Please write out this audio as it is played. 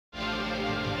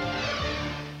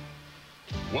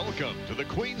Welcome to the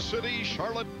Queen City,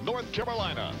 Charlotte, North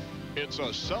Carolina. It's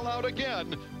a sellout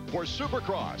again for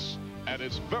Supercross at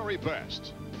its very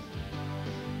best.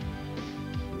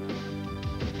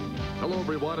 Hello,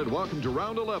 everyone, and welcome to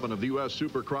round 11 of the U.S.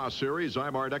 Supercross Series.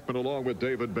 I'm Art Ekman along with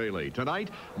David Bailey. Tonight,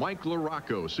 Mike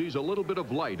LaRocco sees a little bit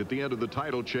of light at the end of the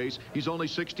title chase. He's only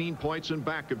 16 points in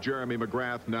back of Jeremy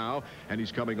McGrath now, and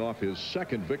he's coming off his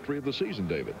second victory of the season,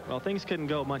 David. Well, things couldn't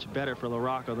go much better for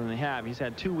LaRocco than they have. He's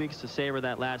had 2 weeks to savor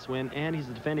that last win, and he's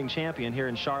the defending champion here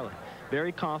in Charlotte.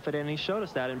 Very confident, and he showed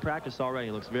us that in practice already.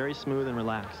 He looks very smooth and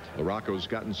relaxed. LaRocco's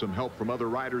gotten some help from other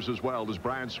riders as well, as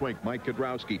Brian Swink, Mike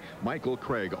Kudrowski, Michael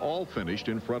Craig, all finished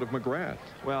in front of McGrath.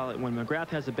 Well, when McGrath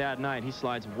has a bad night, he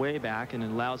slides way back and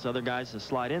allows other guys to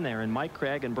slide in there. And Mike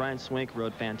Craig and Brian Swink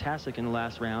rode fantastic in the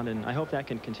last round, and I hope that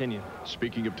can continue.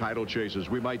 Speaking of title chases,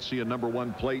 we might see a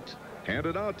 #1 plate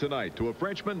handed out tonight to a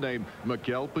Frenchman named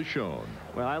Mikel Pichon.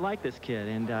 Well, I like this kid,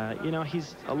 and you know,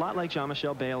 he's a lot like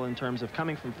Jean-Michel Bayle in terms of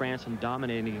coming from France and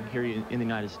dominating here in the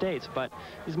United States, but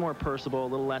he's more personable, a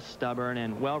little less stubborn,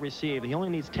 and well received. He only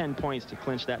needs 10 points to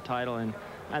clinch that title, and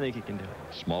I think he can do it.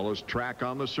 Smallest track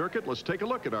on the circuit. Let's take a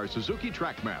look at our Suzuki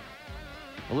track map.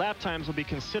 The lap times will be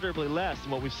considerably less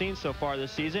than what we've seen so far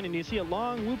this season, and you see a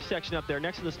long whoop section up there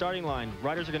next to the starting line.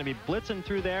 Riders are going to be blitzing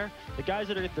through there. The guys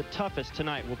that are the toughest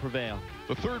tonight will prevail.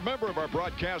 The third member of our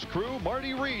broadcast crew,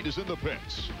 Marty Reed, is in the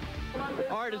pits.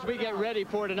 Art, as we get ready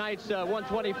for tonight's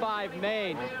 125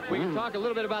 main, we can talk a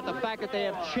little bit about the fact that they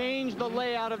have changed the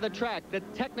layout of the track, the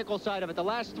technical side of it. The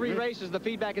last 3 races, the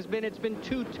feedback has been it's been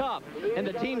too tough, and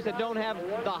the teams that don't have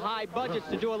the high budgets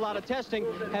to do a lot of testing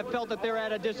have felt that they're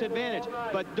at a disadvantage.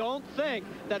 But don't think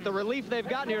that the relief they've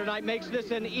gotten here tonight makes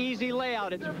this an easy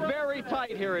layout. It's very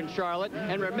tight here in Charlotte,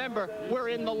 and remember, we're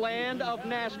in the land of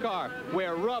NASCAR,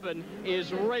 where rubbing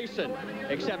is racing,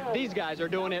 except these guys are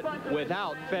doing it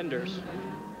without fenders.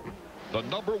 The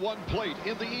 #1 plate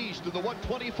in the East in the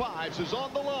 125s is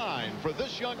on the line for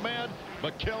this young man,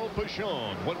 Mikel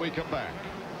Pichon, when we come back.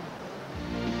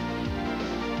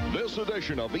 This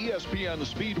edition of ESPN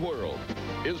Speed World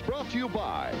is brought to you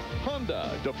by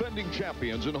Honda, defending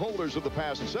champions and holders of the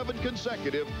past 7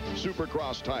 consecutive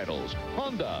Supercross titles.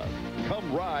 Honda,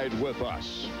 come ride with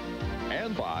us.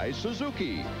 And by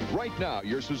Suzuki. Right now,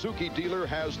 your Suzuki dealer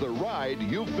has the ride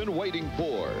you've been waiting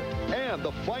for and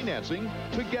the financing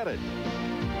to get it.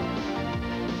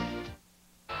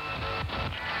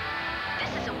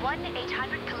 This is a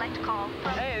 1-800-COLLECT call.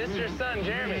 Hey, this is your son,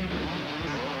 Jeremy.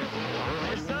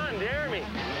 Your son, Jeremy.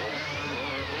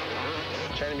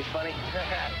 Trying to be funny?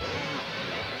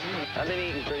 I've been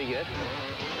eating pretty good.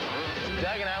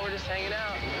 Doug and I were just hanging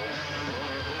out.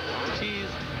 Cheese.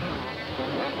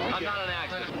 I'm not an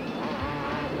accident.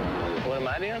 What am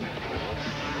I doing?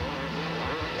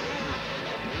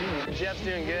 Jeff's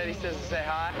doing good. He says to say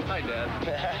hi. Hi, Dad.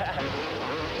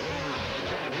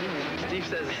 Steve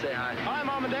says to say hi. Hi,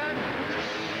 Mom and Dad.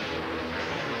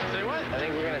 Say what? I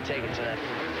think we're going to take it tonight.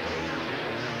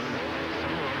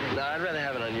 No, I'd rather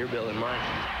have it on your bill than mine.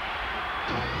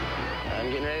 I'm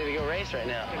getting ready to go race right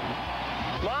now.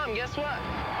 Mom, guess what?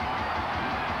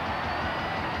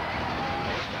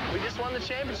 We just won the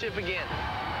championship again.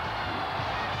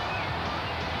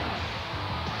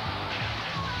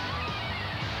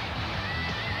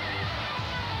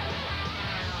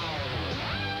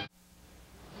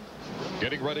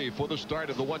 Getting ready for the start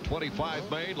of the 125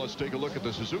 main. Let's take a look at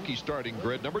the Suzuki starting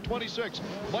grid. Number 26,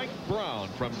 Mike Brown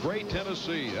from Gray,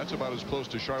 Tennessee. That's about as close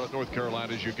to Charlotte, North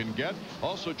Carolina as you can get.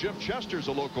 Also, Jim Chester's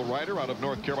a local rider out of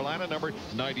North Carolina, number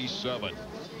 97.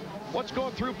 What's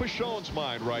going through Pichon's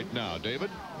mind right now, David?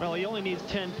 Well, he only needs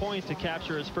 10 points to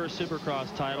capture his first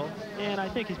Supercross title, and I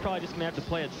think he's probably just going to have to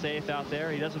play it safe out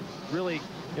there. He doesn't really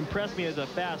impress me as a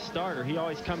fast starter. He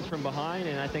always comes from behind,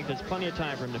 and I think there's plenty of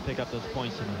time for him to pick up those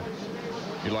points tonight.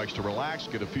 He likes to relax,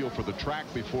 get a feel for the track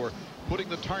before putting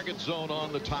the target zone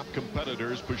on the top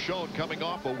competitors. Pichon coming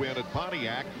off a win at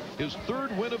Pontiac, his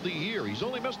 3rd win of the year. He's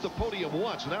only missed the podium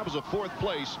once, and that was a 4th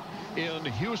place in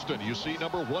Houston. You see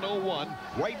number 101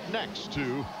 right next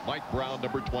to Mike Brown,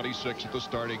 number 26 at the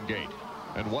starting gate.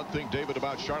 And one thing, David,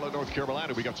 about Charlotte, North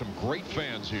Carolina, we got some great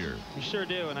fans here. We sure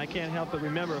do, and I can't help but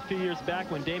remember a few years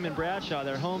back when Damon Bradshaw,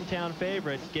 their hometown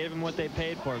favorite, gave him what they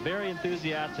paid for. Very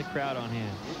enthusiastic crowd on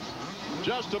hand.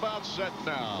 Just about set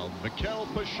now. Mikel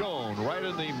Pichon right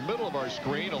in the middle of our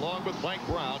screen along with Mike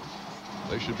Brown.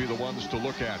 They should be the ones to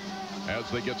look at as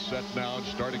they get set now and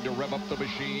starting to rev up the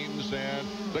machines, and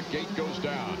the gate goes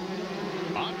down.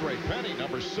 Andre Penny,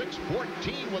 number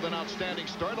 614, with an outstanding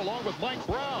start along with Mike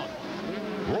Brown.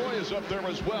 Roy is up there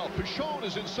as well. Pichon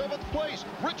is in 7th place.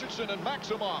 Richardson and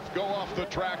Maximoff go off the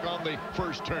track on the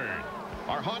first turn.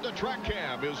 Our Honda track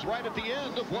cam is right at the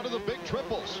end of one of the big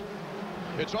triples.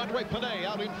 It's Andre Panay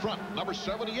out in front. Number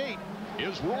 78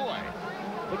 is Roy.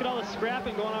 Look at all the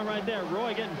scrapping going on right there.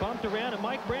 Roy getting bumped around, and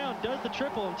Mike Brown does the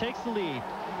triple and takes the lead.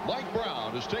 Mike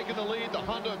Brown has taken the lead, the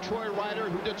Honda Troy rider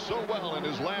who did so well in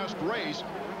his last race.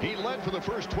 He led for the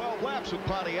first 12 laps at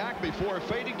Pontiac before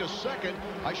fading to second.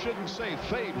 I shouldn't say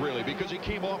fade, really, because he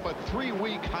came off a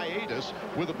 3-week hiatus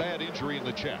with a bad injury in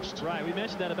the chest. Right, we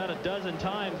mentioned that about a dozen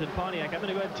times in Pontiac. I'm going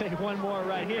to go ahead and take one more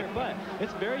right here, but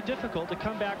it's very difficult to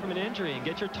come back from an injury and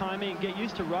get your timing and get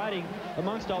used to riding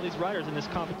amongst all these riders in this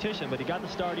competition, but he got the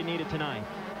start he needed tonight.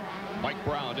 Mike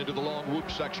Brown into the long whoop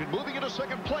section. Moving into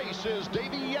 2nd place is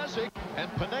Davey Yezik,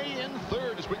 and Panay in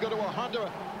 3rd as we go to our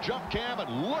Honda jump cam.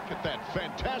 And look at that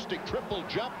fantastic triple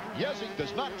jump. Yezik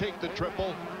does not take the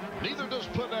triple. Neither does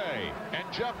Panay.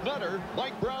 And Jeff Nutter,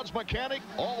 Mike Brown's mechanic,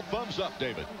 all thumbs up,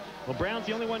 David. Well, Brown's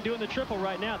the only one doing the triple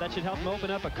right now. That should help him open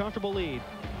up a comfortable lead.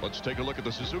 Let's take a look at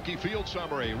the Suzuki field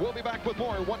summary. We'll be back with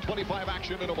more 125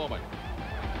 action in a moment.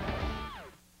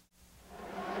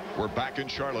 We're back in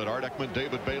Charlotte. Art Ekman,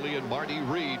 David Bailey, and Marty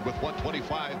Reed with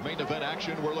 125 main event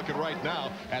action. We're looking right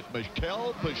now at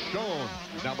Mikel Pichon.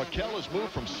 Now, Mikel has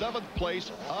moved from 7th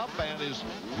place up and is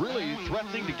really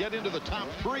threatening to get into the top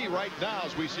 3 right now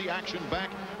as we see action back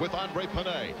with Andre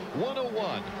Panay.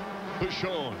 101,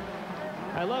 Pichon.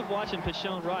 I love watching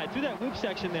Pichon ride through that whoop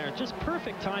section there. Just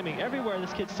perfect timing. Everywhere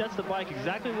this kid sets the bike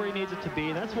exactly where he needs it to be.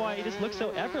 And that's why he just looks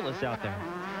so effortless out there.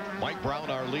 Mike Brown,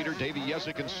 our leader. Davey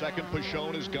Yezik in 2nd.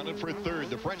 Pichon is gunning for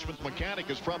 3rd. The Frenchman's mechanic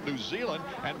is from New Zealand,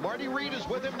 and Marty Reed is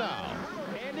with him now.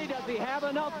 Andy, does he have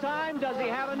enough time? Does he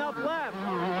have enough left?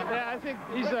 Yeah, I think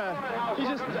he's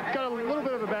just got a little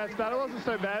bit of a bad start. It wasn't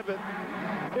so bad, but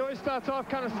he always starts off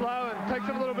kind of slow and takes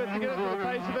him a little bit to get into the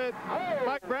pace of it.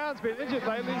 Mike Brown's been injured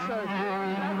lately, so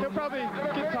he'll probably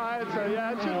get tired. So,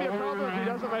 yeah, it shouldn't be a problem if he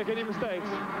doesn't make any mistakes.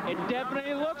 It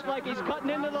definitely looks like he's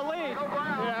cutting into the lead.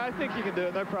 Yeah, I think he can do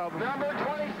it, no problem.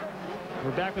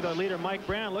 We're back with our leader, Mike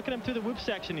Brown. Look at him through the whoop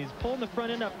section. He's pulling the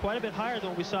front end up quite a bit higher than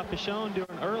what we saw Pichon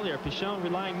doing earlier. Pichon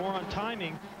relying more on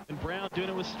timing, and Brown doing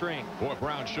it with strength. Boy,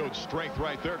 Brown showed strength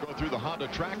right there going through the Honda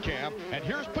track cam. And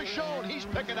here's Pichon. He's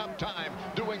picking up time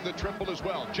doing the triple as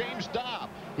well. James Dobb,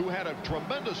 who had a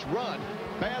tremendous run.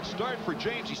 Bad start for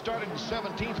James. He started in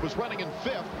 17th, was running in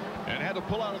 5th, and had to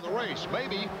pull out of the race.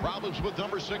 Maybe problems with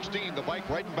number 16, the bike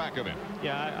right in back of him.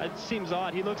 Yeah, it seems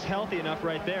odd. He looks healthy enough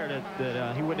right there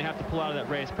that he wouldn't have to pull out of that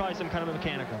race. Probably some kind of a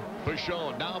mechanical.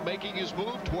 Pichon now making his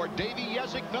move toward Davey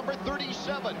Yezik, number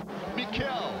 37.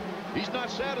 Mikel. He's not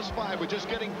satisfied with just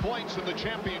getting points in the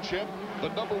championship. The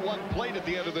number 1 plate at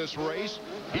the end of this race.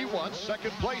 He wants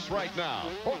 2nd place right now.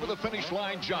 Over the finish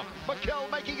line jump. Mikel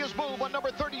making his move on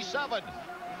number 37.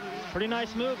 Pretty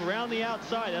nice move around the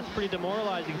outside. That's pretty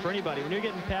demoralizing for anybody. When you're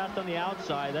getting passed on the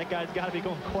outside, that guy's got to be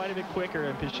going quite a bit quicker.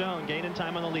 And Pichon gaining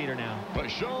time on the leader now.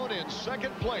 Pichon in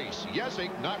 2nd place.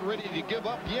 Yezik not ready to give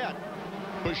up yet.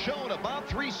 Pichon about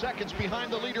 3 seconds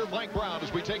behind the leader, Mike Brown,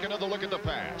 as we take another look at the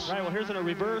pass. Right, well, here's in a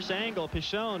reverse angle.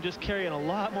 Pichon just carrying a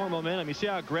lot more momentum. You see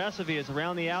how aggressive he is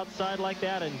around the outside like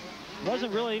that, and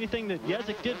wasn't really anything that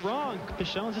Yezik did wrong.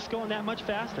 Pichon's just going that much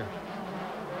faster.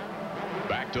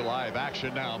 Back to live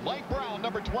action now. Mike Brown,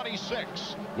 number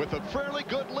 26, with a fairly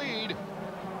good lead.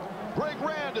 Greg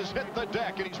Rand has hit the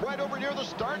deck, and he's right over near the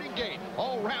starting gate,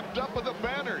 all wrapped up with the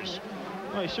banners.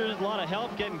 Well, he sure has a lot of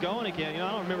help getting going again. You know,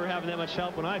 I don't remember having that much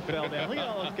help when I fell down. Look at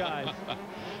all those guys.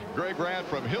 Greg Rand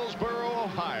from Hillsboro,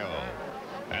 Ohio.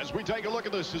 As we take a look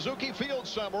at the Suzuki field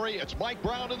summary, it's Mike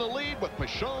Brown in the lead with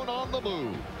Pichon on the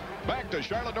move. Back to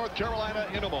Charlotte, North Carolina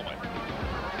in a moment.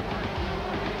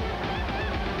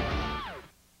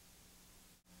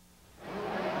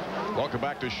 Welcome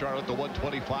back to Charlotte, the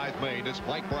 125 main. It's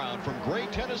Mike Brown from Gray,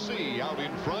 Tennessee out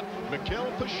in front. Mikel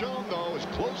Pichon, though, is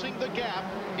closing the gap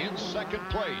in 2nd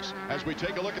place as we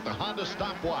take a look at the Honda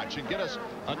stopwatch and get us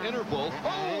an interval.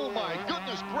 Oh, my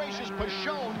goodness gracious,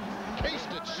 Pichon cased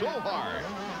it so hard.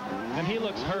 And he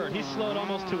looks hurt. He slowed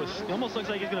almost to a, almost looks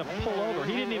like he's going to pull over.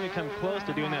 He didn't even come close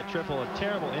to doing that triple. A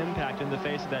terrible impact in the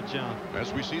face of that jump.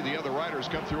 As we see the other riders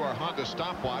come through our Honda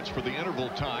stopwatch for the interval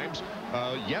times,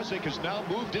 Yezik has now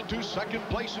moved into 2nd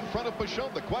place in front of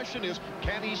Pichon. The question is,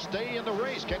 can he stay in the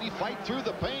race? Can he fight through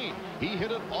the pain? He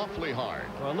hit it awfully hard.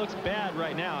 Well, it looks bad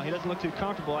right now. He doesn't look too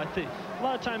comfortable. I think a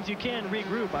lot of times you can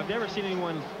regroup. I've never seen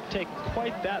anyone take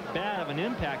quite that bad of an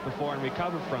impact before and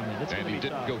recover from it. It's and he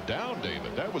didn't go down,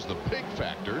 David. That was the big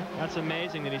factor. That's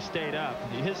amazing that he stayed up.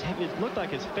 It looked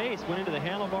like his face went into the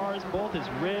handlebars, both his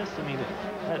wrists. I mean,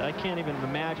 I can't even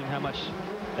imagine how much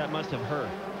that must have hurt.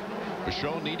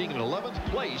 Pichon needing an 11th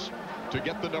place to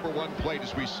get the #1 plate.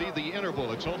 As we see the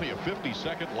interval, it's only a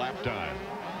 50-second lap time.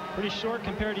 Pretty short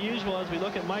compared to usual as we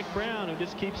look at Mike Brown, who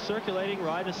just keeps circulating,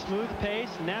 ride a smooth pace.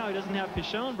 Now he doesn't have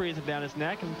Pichon breathing down his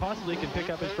neck and possibly can pick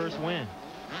up his first win.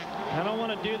 I don't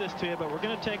want to do this to you, but we're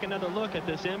going to take another look at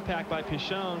this impact by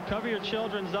Pichon. Cover your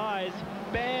children's eyes.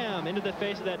 Bam! Into the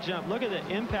face of that jump. Look at the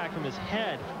impact from his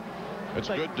head. It's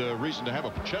a good reason to have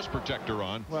a chest protector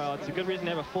on. Well, it's a good reason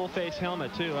to have a full face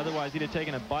helmet, too. Otherwise, he'd have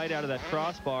taken a bite out of that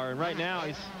crossbar. And right now,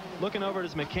 he's looking over at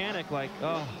his mechanic like,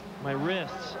 oh, my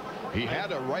wrists. He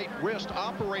had a right wrist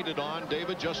operated on,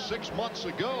 David, just 6 months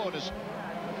ago and has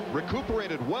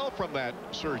recuperated well from that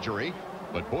surgery.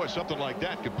 But, boy, something like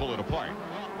that could pull it apart.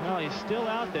 Well, he's still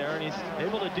out there, and he's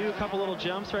able to do a couple little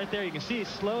jumps right there. You can see he's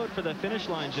slowed for the finish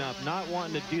line jump, not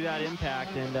wanting to do that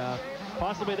impact. And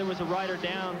possibly there was a rider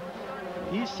down.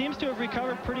 He seems to have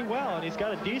recovered pretty well, and he's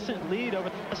got a decent lead over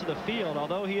the rest of the field.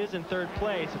 Although he is in 3rd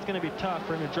place, it's going to be tough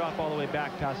for him to drop all the way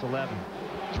back past 11.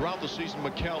 Throughout the season,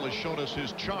 Mikkel has shown us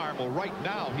his charm. Well, right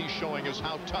now, he's showing us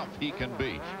how tough he can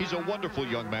be. He's a wonderful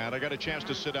young man. I got a chance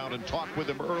to sit down and talk with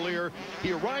him earlier.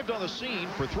 He arrived on the scene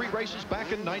for 3 races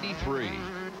back in '93.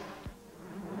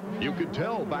 You could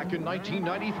tell back in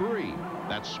 1993,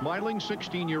 that smiling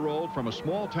 16-year-old from a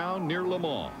small town near Le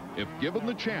Mans, if given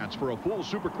the chance for a full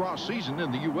Supercross season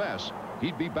in the U.S.,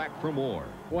 he'd be back for more.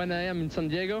 When I am in San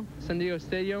Diego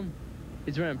Stadium,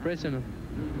 it's very impressive.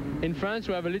 In France,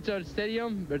 we have a little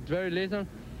stadium, but very little,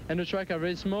 and the track are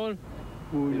very small.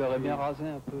 Ou il aurait bien rasé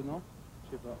un peu, non?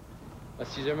 Je sais pas.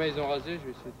 Si jamais ils ont rasé, je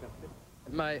vais essayer de faire fait.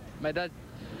 My dad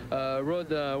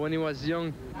rode when he was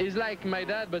young. He's like my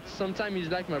dad, but sometimes he's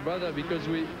like my brother because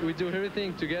we do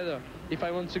everything together. If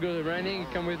I want to go running,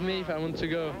 come with me. If I want to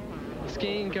go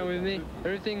skiing, come with me.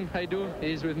 Everything I do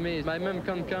is with me. My mom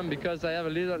can't come because I have a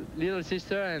little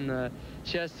sister and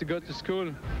she has to go to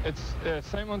school. It's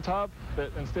same on top,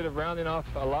 but instead of rounding off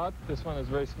a lot, this one is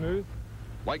very smooth.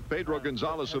 Like Pedro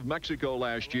Gonzalez of Mexico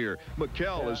last year,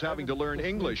 Mikkel is having to learn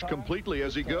English completely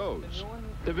as he goes.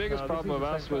 The biggest problem with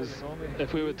us was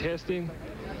if we were testing,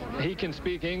 he can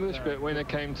speak English, but when it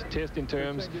came to testing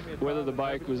terms, whether the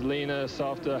bike was leaner,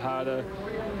 softer, harder,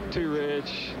 too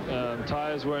rich,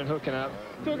 tires weren't hooking up.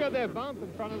 Still got that bump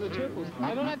in front of the triples.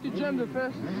 I don't have to jump the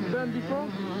first turn before.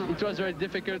 It was very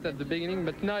difficult at the beginning,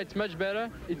 but now it's much better.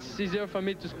 It's easier for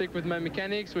me to speak with my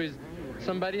mechanics, with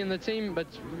somebody in the team, but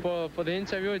for the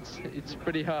interview, it's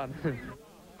pretty hard.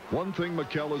 One thing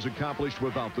Mikkel has accomplished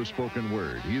without the spoken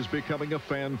word, he is becoming a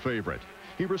fan favorite.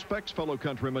 He respects fellow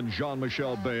countryman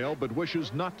Jean-Michel Bayle, but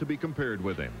wishes not to be compared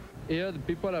with him. Here, the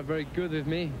people are very good with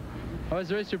me. I was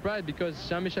very surprised because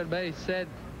Jean-Michel Bayle said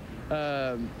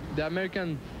the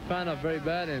American fans are very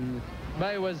bad, and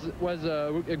Bayle was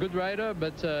a good rider,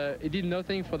 but he did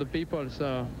nothing for the people,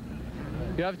 so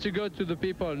you have to go to the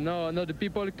people. No, the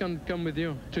people can come with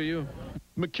you, to you.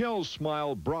 Mikkel's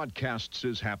smile broadcasts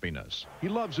his happiness. He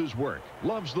loves his work,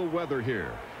 loves the weather here,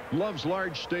 loves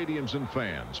large stadiums and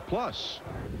fans. Plus,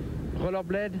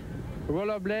 rollerblade,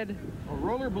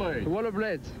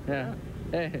 yeah.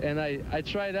 And I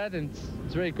tried that, and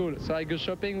it's very cool. So I go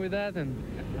shopping with that, and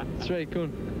it's very cool.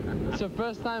 It's the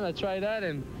first time I tried that,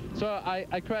 and so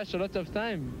I crashed a lot of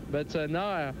time, but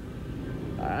now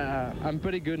I'm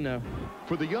pretty good now.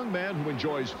 For the young man who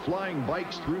enjoys flying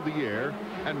bikes through the air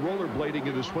and rollerblading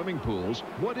into swimming pools,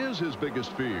 what is his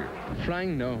biggest fear?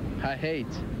 Flying, no. I hate.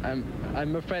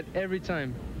 I'm afraid every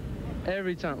time,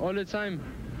 all the time,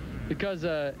 because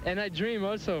and I dream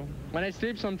also when I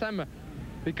sleep sometimes,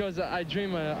 because I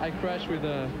dream I crash with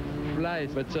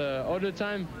flies, but all the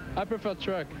time I prefer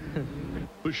truck.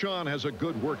 Pichon has a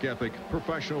good work ethic,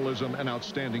 professionalism, and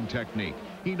outstanding technique.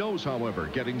 He knows, however,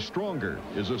 getting stronger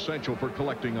is essential for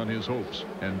collecting on his hopes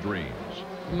and dreams.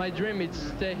 My dream is to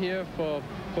stay here for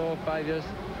 4 or 5 years,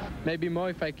 maybe more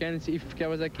if I can, if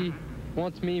Kawasaki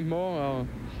wants me more.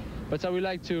 But I would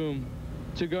like to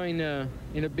go in a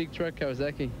big truck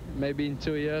Kawasaki, maybe in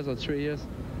 2 years or 3 years.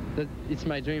 It's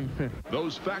my dream.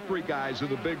 Those factory guys in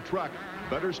the big truck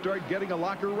better start getting a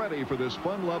locker ready for this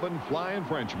fun-loving flying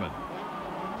Frenchman.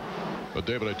 But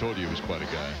David, I told you he was quite a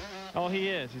guy. Oh, he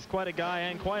is. He's quite a guy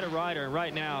and quite a rider. And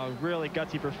right now, a really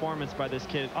gutsy performance by this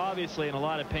kid. Obviously in a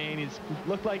lot of pain. He's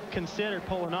looked like considered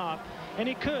pulling off. And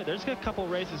he could. There's a couple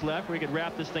races left where he could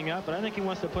wrap this thing up, but I think he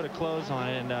wants to put a close on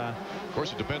it. And of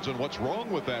course, it depends on what's wrong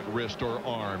with that wrist or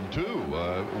arm, too,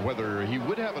 whether he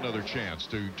would have another chance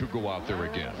to go out there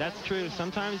again. That's true.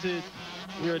 Sometimes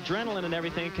your adrenaline and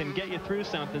everything can get you through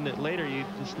something that later you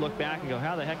just look back and go,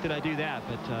 how the heck did I do that?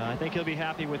 But I think he'll be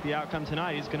happy with the outcome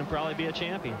tonight. He's going to probably be a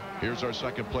champion. Here's our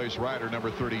second place rider,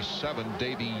 number 37,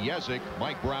 Davey Jezik.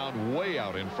 Mike Brown way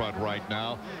out in front right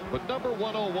now. But number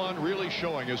 101 really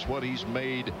showing us what he's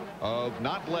made of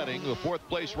not letting the fourth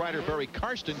place rider, Barry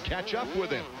Karsten, catch up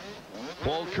with him.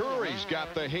 Paul Curry's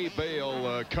got the hay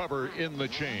bale cover in the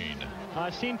chain.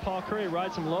 I've seen Paul Curry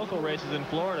ride some local races in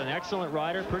Florida. An excellent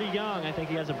rider, pretty young. I think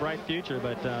he has a bright future,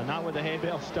 but not with the hay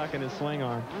bale stuck in his swing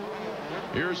arm.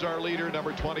 Here's our leader,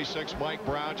 number 26, Mike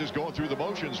Brown, just going through the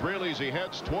motions really as he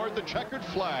heads toward the checkered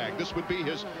flag. This would be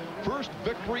his first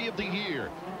victory of the year.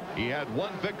 He had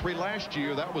one victory last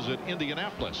year. That was at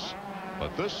Indianapolis.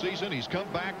 But this season, he's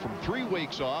come back from 3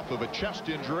 weeks off of a chest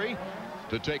injury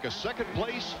to take a second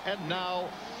place, and now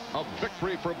a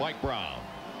victory for Mike Brown.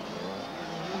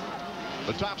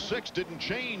 The top 6 didn't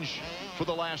change for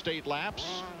the last 8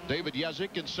 laps. David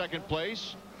Jezik in second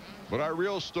place. But our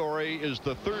real story is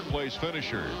the third place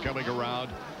finisher coming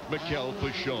around, Mikel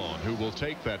Pichon, who will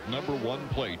take that number 1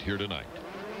 plate here tonight.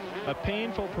 A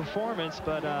painful performance,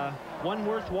 but one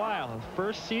worthwhile.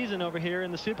 First season over here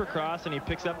in the Supercross, and he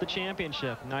picks up the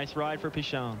championship. Nice ride for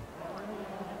Pichon.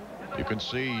 You can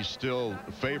see he's still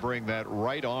favoring that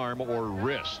right arm or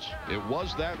wrist. It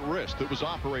was that wrist that was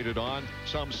operated on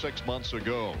some 6 months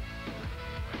ago.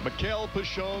 Mikel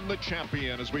Pichon, the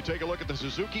champion. As we take a look at the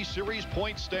Suzuki Series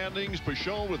point standings,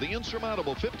 Pichon with the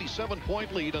insurmountable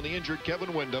 57-point lead on the injured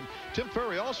Kevin Windham. Tim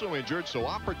Ferry also injured, so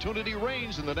opportunity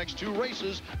reigns in the next 2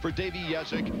 races for Davey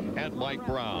Jezik and Mike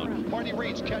Brown. Marty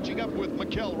Reed's catching up with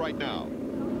Mikel right now.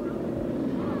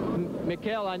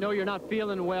 Mikel, I know you're not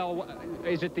feeling well.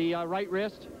 Is it the right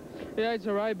wrist? Yeah, it's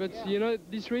all right, but you know,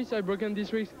 this wrist, I broken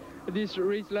this wrist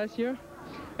last year,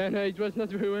 and it was not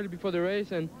very well before the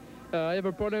race, and I have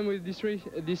a problem with this wrist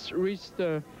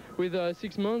with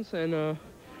 6 months, and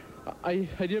I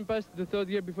didn't pass the 3rd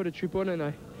gear before the triple, and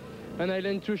I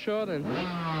landed too short, and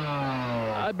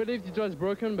I believed it was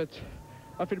broken, but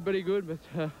I feel pretty good,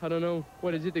 but I don't know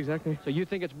what is it exactly. So you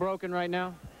think it's broken right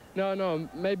now? No,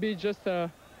 maybe just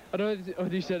I don't know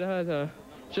what you said that.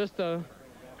 Just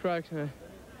cracks.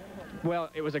 Well,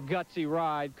 it was a gutsy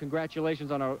ride.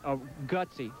 Congratulations on a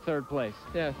gutsy 3rd place.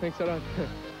 Yeah, thanks a lot.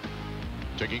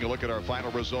 Taking a look at our final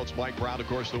results, Mike Brown, of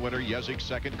course, the winner. Jezik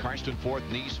 2nd, Karsten 4th,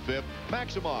 Nice 5th.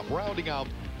 Maximoff rounding out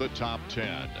the top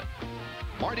 10.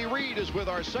 Marty Reed is with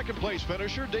our 2nd place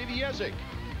finisher, Davey Jezik.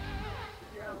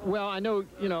 Well, I know,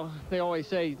 they always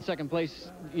say 2nd place,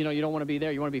 you don't want to be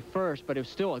there. You want to be 1st, but it was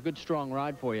still a good, strong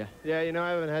ride for you. Yeah, I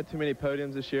haven't had too many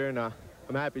podiums this year, and I'm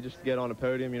happy just to get on a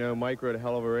podium. Mike rode a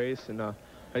hell of a race, and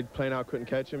I plain out couldn't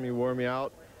catch him. He wore me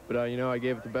out, but I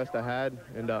gave it the best I had,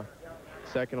 and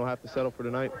 2nd will have to settle for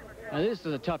tonight. Now, this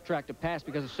is a tough track to pass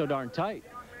because it's so darn tight.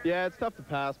 Yeah, it's tough to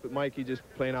pass, but Mike, he just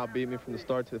plain out beat me from the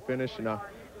start to the finish, and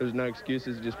there's no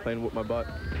excuses. He just plain whooped my butt.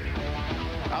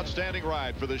 Outstanding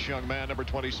ride for this young man, number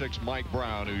 26, Mike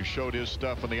Brown, who showed his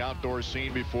stuff on the outdoor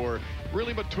scene before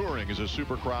really maturing as a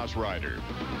Supercross rider.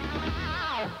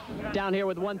 Down here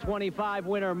with 125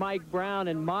 winner Mike Brown,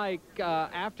 and Mike,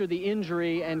 after the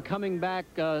injury and coming back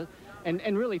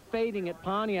and really fading at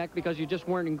Pontiac because you just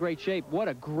weren't in great shape. What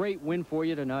a great win for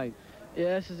you tonight.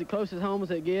 Yeah, this is the closest home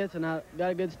as it gets, and I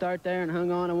got a good start there and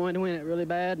hung on. I wanted to win it really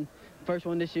bad. And first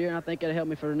one this year, and I think it'll help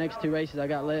me for the next 2 races I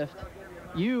got left.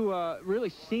 You really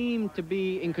seem to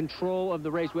be in control of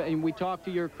the race. And we talked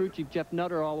to your crew chief, Jeff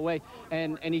Nutter, all the way,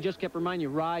 and he just kept reminding you,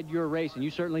 ride your race, and you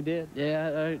certainly did.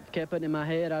 Yeah, I kept putting it in my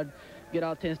head. I'd get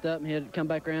all tensed up, and he'd come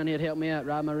back around, he'd help me out,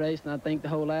 ride my race, and I think the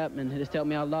whole lap, and it just helped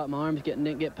me out a lot. My arms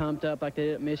didn't get pumped up like they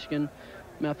did at Michigan.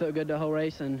 I felt good the whole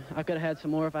race, and I could have had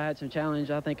some more if I had some challenge.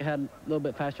 I think I had a little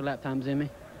bit faster lap times in me.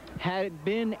 Had it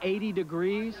been 80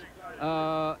 degrees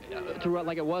throughout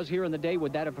like it was here in the day,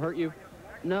 would that have hurt you?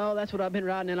 No, that's what I've been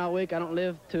riding in all week. I don't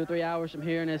live 2 or 3 hours from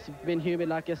here, and it's been humid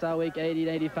like this all week, 80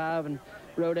 to 85, and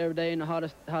rode every day in the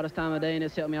hottest time of day, and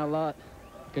it's helped me out a lot.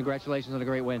 Congratulations on a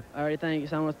great win. All right,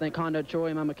 thanks. I want to thank Condo Troy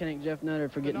and my mechanic Jeff Nutter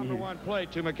for getting me here. Number 1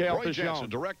 plate to Mikel Roy Pichon. Jensen,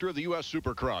 director of the U.S.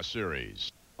 Supercross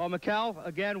Series. Well, Mikel,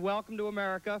 again, welcome to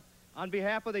America. On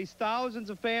behalf of these thousands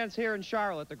of fans here in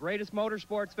Charlotte, the greatest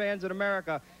motorsports fans in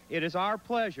America, it is our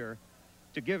pleasure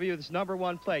to give you this number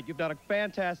 1 plate. You've done a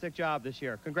fantastic job this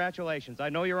year. Congratulations. I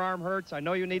know your arm hurts. I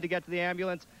know you need to get to the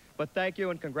ambulance, but thank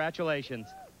you and congratulations.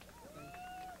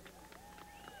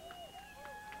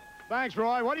 Thanks,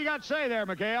 Roy. What do you got to say there,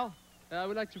 Mikel? I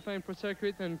would like to thank Pro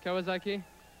Circuit and Kawasaki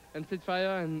and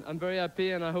Fire, and I'm very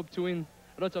happy, and I hope to win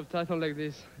lots of titles like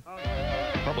this.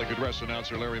 Public address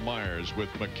announcer Larry Myers with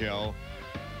Mikkel.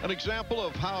 An example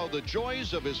of how the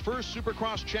joys of his first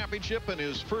Supercross championship and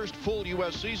his first full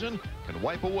U.S. season can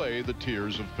wipe away the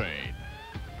tears of pain.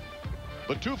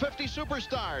 The 250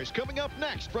 Superstars coming up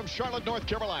next from Charlotte, North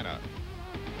Carolina.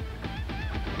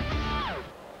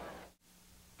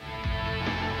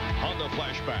 Honda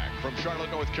flashback from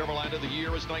Charlotte, North Carolina. The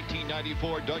year is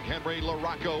 1994. Doug Henry,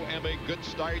 LaRocco, AMA, good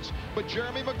starts, but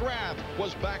Jeremy McGrath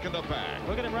was back in the pack.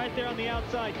 Look at him right there on the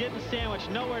outside, getting sandwiched,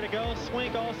 nowhere to go.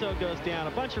 Swink also goes down.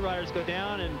 A bunch of riders go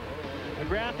down, and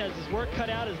McGrath has his work cut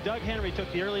out as Doug Henry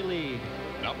took the early lead.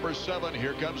 Number 7,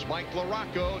 here comes Mike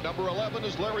LaRocco. Number 11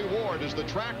 is Larry Ward, as the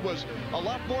track was a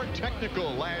lot more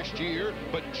technical last year,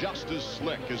 but just as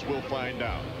slick, as we'll find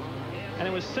out. And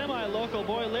it was semi-local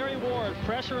boy Larry Ward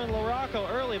pressuring LaRocco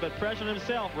early, but pressuring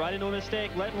himself right into a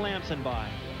mistake, letting Lamson by.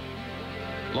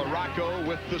 LaRocco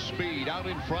with the speed. Out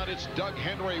in front, it's Doug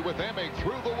Henry with Emig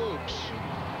through the whoops.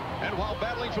 And while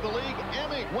battling for the lead,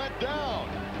 Emig went down.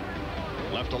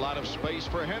 Left a lot of space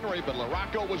for Henry, but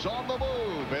LaRocco was on the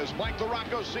move. As Mike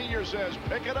LaRocco Sr. says,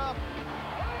 pick it up.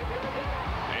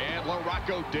 And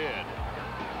LaRocco did.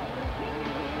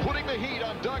 Putting the heat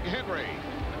on Doug Henry.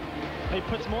 He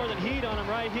puts more than heat on him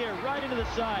right here, right into the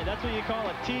side. That's what you call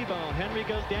a T-bone. Henry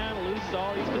goes down and loses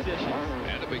all these positions.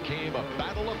 And it became a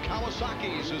battle of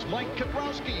Kawasaki's as Mike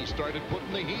Kudrowski started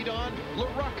putting the heat on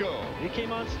LaRocco. He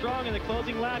came on strong in the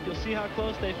closing lap. You'll see how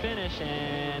close they finish.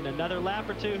 And another lap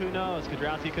or two, who knows?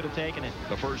 Kudrowski could have taken it.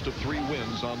 The first of 3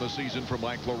 wins on the season for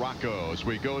Mike LaRocco as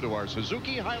we go to our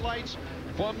Suzuki highlights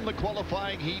from the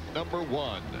qualifying heat number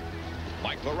 1.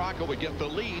 Mike LaRocco would get the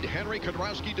lead. Henry,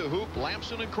 Kudrowski, DeHoop,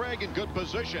 Lamson, and Craig in good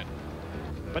position.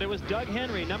 But it was Doug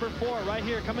Henry, number 4, right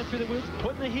here, coming through the whoops,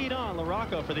 putting the heat on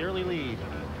LaRocco for the early lead.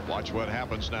 Watch what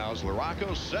happens now as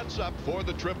LaRocco sets up for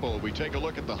the triple. We take a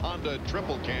look at the Honda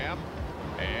triple cam,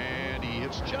 and he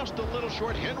hits just a little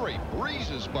short. Henry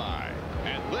breezes by,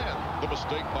 and then the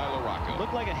mistake by LaRocco.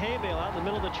 Looked like a hay bale out in the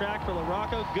middle of the track for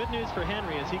LaRocco. Good news for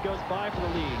Henry as he goes by for the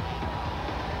lead.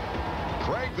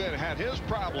 Craig then had his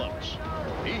problems.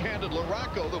 He handed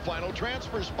LaRocco the final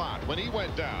transfer spot when he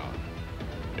went down.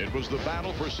 It was the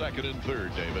battle for 2nd and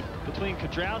 3rd, David. Between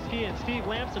Kudrowski and Steve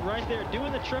Lamson right there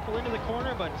doing the triple into the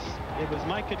corner, but it was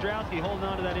Mike Kudrowski holding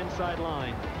on to that inside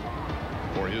line.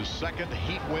 For his 2nd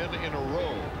heat win in a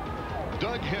row,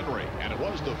 Doug Henry, and it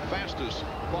was the fastest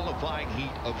qualifying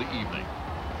heat of the evening.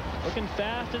 Looking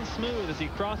fast and smooth as he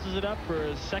crosses it up for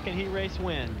his 2nd heat race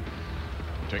win.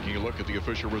 Taking a look at the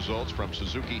official results from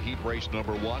Suzuki heat race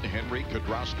number 1, Henry,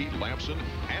 Kudrowski, Lamson,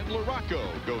 and LaRocco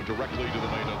go directly to the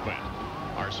main event.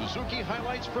 Our Suzuki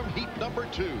highlights from heat number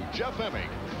 2, Jeff Emig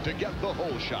to get the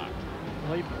whole shot.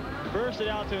 Well, he bursted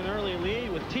out to an early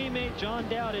lead with teammate John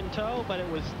Dowd in tow, but it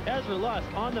was Ezra Lusk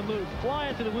on the move,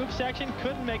 flying through the whoop section,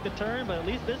 couldn't make the turn, but at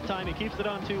least this time he keeps it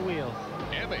on 2 wheels.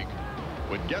 Emig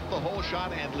would get the whole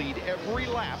shot and lead every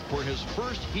lap for his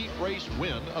first heat race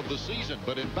win of the season.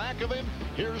 But in back of him,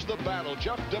 here's the battle.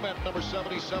 Jeff DeMett, number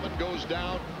 77, goes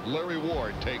down. Larry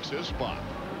Ward takes his spot.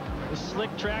 The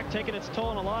slick track taking its toll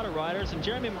on a lot of riders, and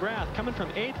Jeremy McGrath coming from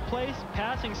 8th place,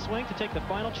 passing Swink to take the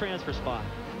final transfer spot.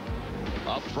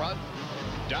 Up front,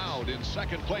 Dowd in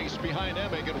 2nd place behind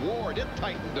Emig, and Ward, it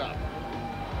tightened up.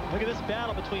 Look at this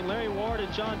battle between Larry Ward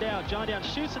and John Dowd. John Dowd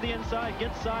shoots to the inside,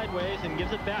 gets sideways, and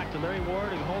gives it back to Larry Ward,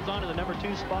 who holds on to the number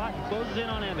 2 spot and closes in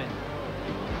on Emig.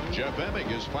 Jeff Emig,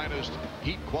 his finest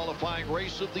heat qualifying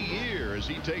race of the year, as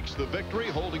he takes the victory,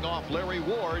 holding off Larry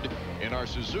Ward in our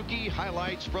Suzuki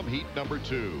highlights from heat number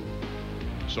 2.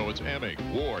 So it's Emig,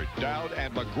 Ward, Dowd,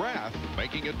 and McGrath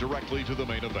making it directly to the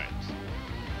main event.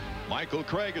 Michael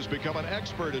Craig has become an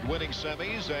expert at winning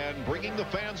semis and bringing the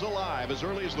fans alive. As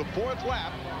early as the 4th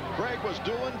lap, Craig was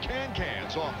doing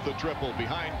can-cans off the triple.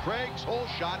 Behind Craig's whole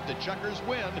shot to Checkers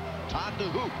win, Todd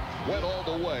DeHoop went all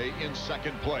the way in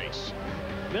 2nd place.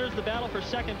 There's the battle for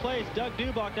 2nd place. Doug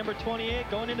Dubach, number 28,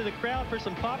 going into the crowd for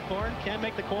some popcorn. Can't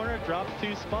make the corner, drops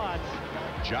 2 spots.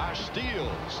 Josh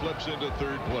Steele slips into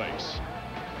 3rd place.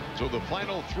 So the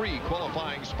final 3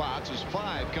 qualifying spots, as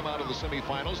 5 come out of the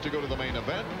semifinals to go to the main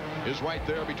event, is right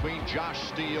there between Josh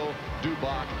Steele,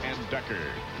 Dubach, and Decker.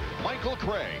 Michael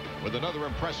Craig with another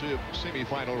impressive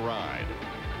semifinal ride.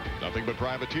 Nothing but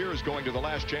privateers going to the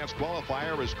last chance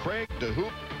qualifier as Craig,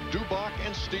 DeHoop, Dubach,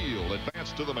 and Steele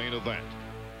advance to the main event.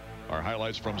 Our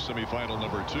highlights from semifinal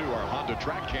number 2, our Honda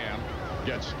track cam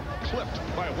gets clipped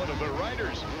by one of the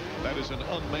riders. That is an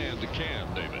unmanned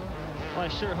cam, David. Well, I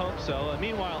sure hope so.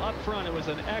 Meanwhile, up front, it was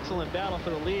an excellent battle for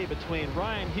the lead between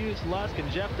Ryan Hughes, Lusk,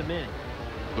 and Jeff DeMint.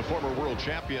 The former world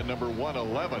champion, number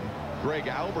 111, Greg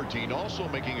Albertine also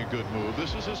making a good move.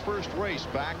 This is his first race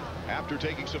back after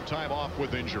taking some time off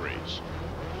with injuries.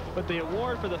 But the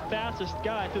award for the fastest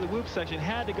guy through the whoop section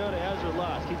had to go to Ezra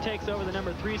Lusk. He takes over the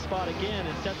number 3 spot again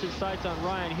and sets his sights on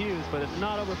Ryan Hughes, but it's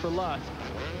not over for Lusk.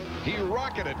 He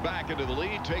rocketed back into the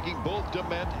lead, taking both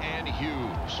DeMent and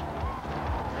Hughes.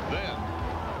 Then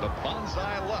the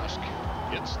Banzai Lusk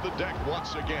hits the deck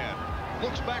once again.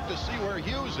 Looks back to see where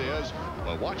Hughes is,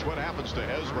 but watch what happens to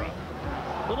Ezra.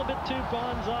 A little bit too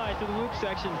banzai through the whoop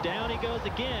section. Down he goes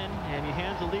again, and he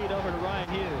hands the lead over to Ryan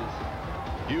Hughes.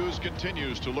 Hughes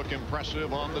continues to look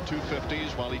impressive on the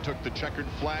 250s while he took the checkered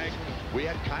flag. We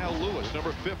had Kyle Lewis,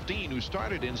 number 15, who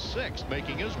started in 6th,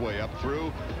 making his way up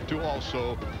through to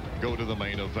also go to the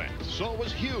main event. So it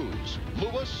was Hughes,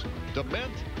 Lewis,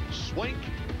 DeMent, Swink,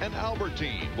 and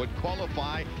Albertine would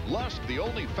qualify. Lusk, the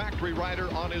only factory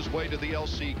rider on his way to the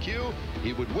LCQ.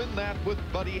 He would win that with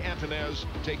Buddy Antunez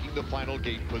taking the final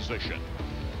gate position.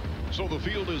 So the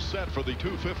field is set for the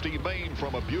 250 main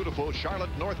from a beautiful Charlotte,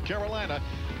 North Carolina.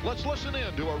 Let's listen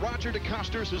in to a Roger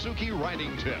DeCoster Suzuki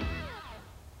riding tip.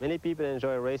 Many people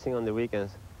enjoy racing on the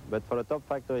weekends, but for the top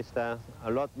factory stars,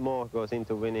 a lot more goes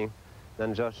into winning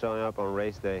than just showing up on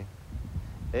race day.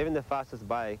 Even the fastest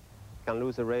bike can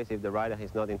lose a race if the rider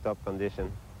is not in top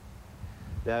condition.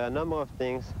 There are a number of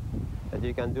things that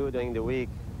you can do during the week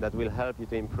that will help you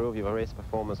to improve your race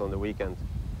performance on the weekend.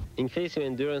 Increase your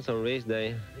endurance on race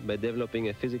day by developing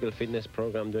a physical fitness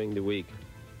program during the week.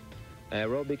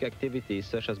 Aerobic activities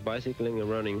such as bicycling and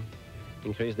running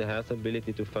increase the heart's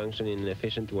ability to function in an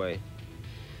efficient way.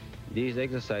 These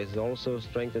exercises also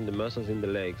strengthen the muscles in the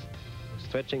legs.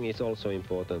 Stretching is also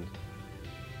important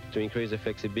to increase the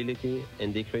flexibility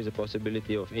and decrease the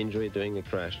possibility of injury during a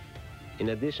crash. In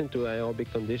addition to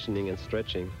aerobic conditioning and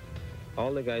stretching,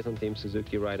 all the guys on Team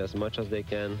Suzuki ride as much as they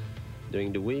can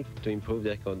during the week to improve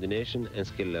their coordination and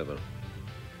skill level.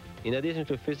 In addition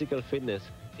to physical fitness,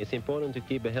 it's important to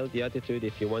keep a healthy attitude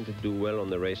if you want to do well on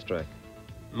the racetrack.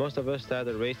 Most of us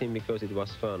started racing because it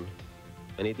was fun,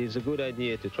 and it is a good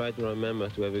idea to try to remember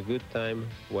to have a good time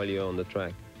while you're on the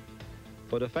track.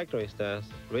 For the factory stars,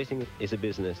 racing is a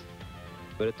business,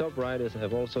 but the top riders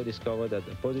have also discovered that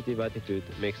a positive attitude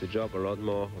makes the job a lot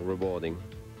more rewarding.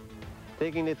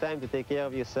 Taking the time to take care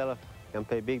of yourself can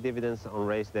pay big dividends on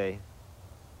race day.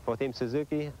 For Team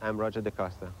Suzuki, I'm Roger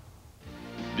DeCoster.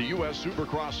 The U.S.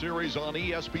 Supercross Series on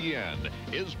ESPN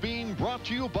is being brought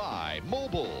to you by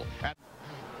Mobile.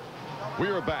 We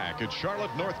are back at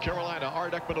Charlotte, North Carolina.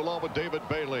 Art Ekman along with David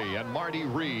Bailey and Marty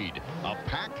Reed. A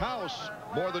packed house.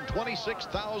 More than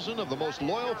 26,000 of the most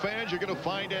loyal fans you're going to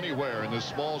find anywhere in this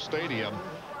small stadium.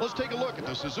 Let's take a look at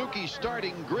the Suzuki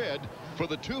starting grid for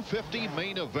the 250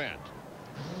 main event.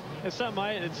 It's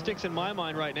something that sticks in my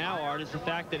mind right now, Art, is the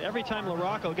fact that every time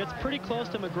LaRocco gets pretty close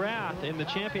to McGrath in the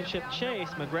championship chase,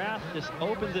 McGrath just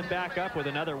opens it back up with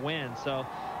another win. So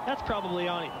that's probably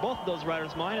on both of those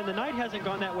riders' mind, and the night hasn't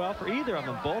gone that well for either of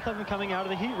them. Both of them coming out of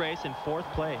the heat race in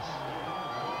 4th place.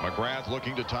 McGrath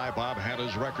looking to tie Bob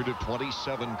Hanna's record of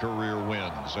 27 career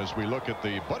wins as we look at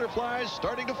the butterflies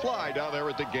starting to fly down there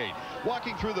at the gate.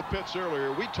 Walking through the pits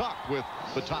earlier, we talked with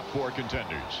the top 4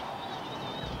 contenders.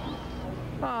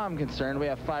 I'm concerned. We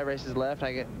have 5 races left.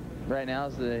 Right now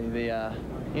is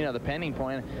the pending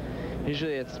point.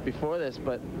 Usually it's before this,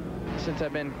 but since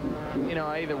I've been,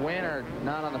 I either win or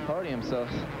not on the podium, so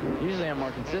usually I'm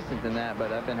more consistent than that,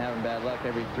 but I've been having bad luck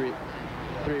every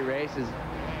three races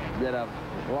that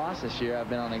I've lost this year. I've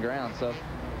been on the ground, so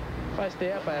if I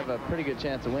stay up, I have a pretty good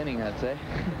chance of winning, I'd say.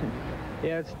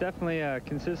 Yeah, it's definitely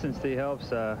consistency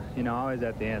helps, always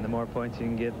at the end. The more points you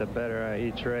can get, the better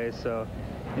each race. So,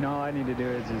 all I need to do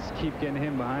is just keep getting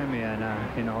him behind me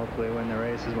and, hopefully win the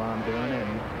races while I'm doing it.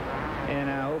 And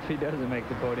I hope he doesn't make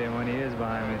the podium when he is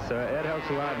behind me. So it helps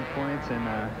a lot in points,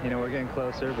 and, we're getting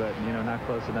closer, but, not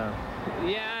close enough.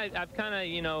 Yeah, I've kind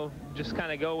of, just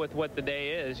kind of go with what the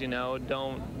day is,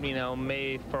 don't,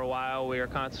 maybe for a while we were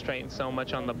concentrating so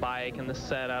much on the bike and the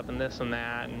setup and this and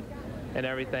that and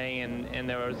everything, and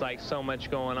there was like so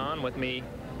much going on with me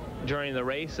during the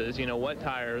races, what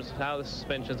tires, how the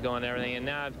suspension's going, everything. And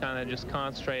now I've kind of just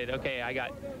concentrated, okay, I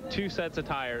got 2 sets of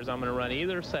tires. I'm going to run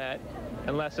either set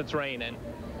unless it's raining.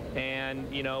 And,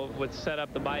 we'll set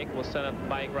up the bike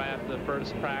right after the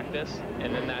first practice,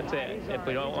 and then that's it. If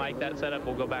we don't like that setup,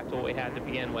 we'll go back to what we had to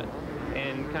begin with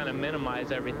and kind of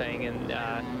minimize everything and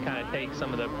kind of take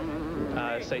some of the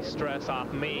say stress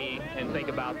off me and think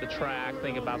about the track,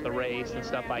 think about the race and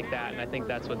stuff like that. And I think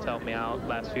that's what's helped me out the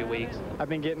last few weeks. I've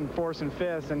been getting 4th and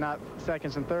 5th and not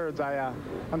 2nds and 3rds.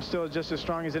 I'm still just as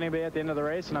strong as anybody at the end of the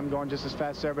race, and I'm going just as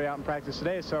fast as everybody out in practice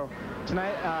today. So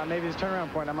tonight, maybe it's a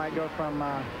turnaround point. I might go from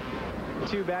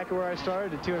 2 back of where I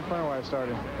started to 2 in front of where I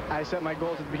started. I set my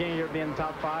goals at the beginning of the year to be in the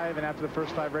top 5, and after the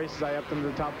first 5 races, I upped them to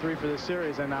the top 3 for this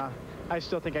series, and I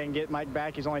still think I can get Mike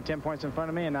back. He's only 10 points in front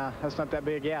of me, and that's not that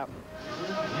big a gap.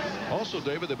 Also,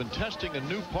 David, they've been testing a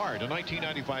new part, a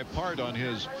 1995 part on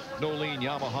his no-lean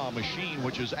Yamaha machine,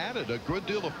 which has added a good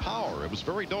deal of power. It was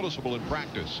very noticeable in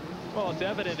practice. Well, it's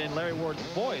evident in Larry Ward's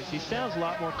voice. He sounds a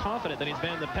lot more confident than he's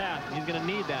been in the past, and he's going to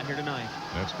need that here tonight.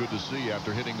 That's good to see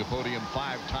after hitting the podium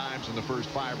 5 times in the first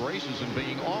 5 races and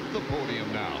being off the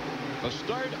podium now. The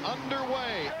start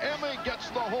underway. Emig gets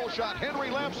the whole shot. Henry,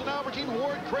 Lamson, Albertine,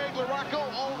 Ward, Craig,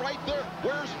 LaRocco, all right there.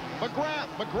 Where's McGrath?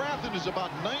 McGrath is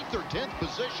about 9th or 10th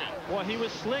position. Well, he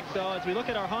was slick, though. As we look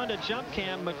at our Honda jump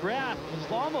cam, McGrath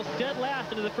was almost dead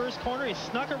last into the first corner. He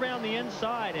snuck around the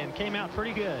inside and came out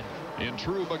pretty good. In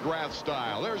true McGrath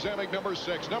style. There's Emig, number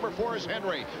 6. Number 4 is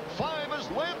Henry. 5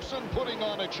 is Lamson putting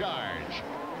on a charge.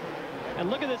 And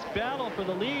look at this battle for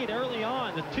the lead early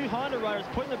on. The 2 Honda riders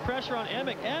putting the pressure on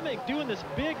Emig. Emig doing this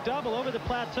big double over the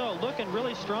plateau, looking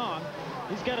really strong.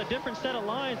 He's got a different set of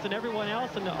lines than everyone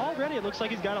else, and already it looks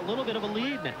like he's got a little bit of a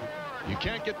lead now. You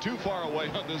can't get too far away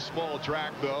on this small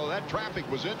track, though. That traffic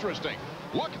was interesting.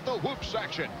 Look at the whoop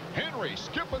section. Henry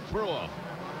skipping through them.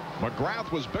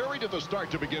 McGrath was buried at the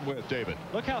start to begin with, David.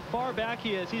 Look how far back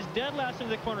he is. He's dead last into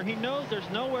the corner. He knows there's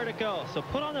nowhere to go. So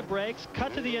put on the brakes,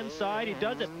 cut to the inside. He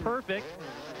does it perfect.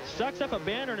 Sucks up a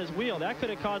banner in his wheel. That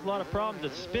could have caused a lot of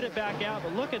problems to spit it back out.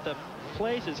 But look at the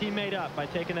places he made up by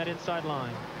taking that inside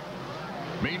line.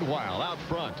 Meanwhile, out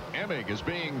front, Emig is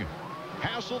being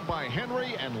hassled by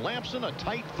Henry and Lamson, a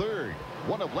tight 3rd.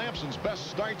 One of Lamson's best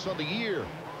starts of the year.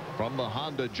 From the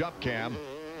Honda jump cam,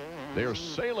 they're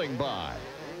sailing by.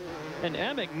 And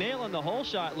Emig nailing the whole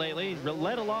shot lately. He's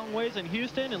led a long ways in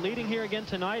Houston and leading here again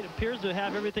tonight. Appears to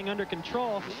have everything under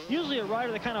control. Usually a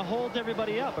rider that kind of holds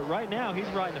everybody up, but right now he's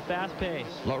riding a fast pace.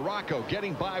 LaRocco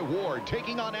getting by Ward,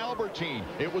 taking on Albertine.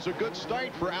 It was a good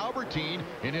start for Albertine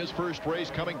in his first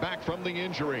race coming back from the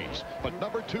injuries. But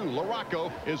number 2,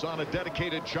 LaRocco, is on a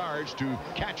dedicated charge to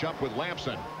catch up with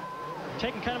Lamson.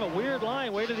 Taking kind of a weird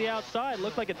line way to the outside.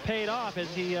 Looked like it paid off as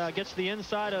he gets to the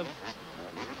inside of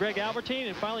Greg Albertine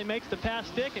and finally makes the pass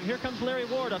stick, and here comes Larry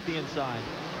Ward up the inside.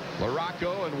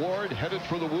 LaRocco and Ward headed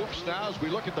for the whoops now as we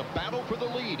look at the battle for the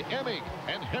lead. Emig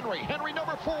and Henry. Henry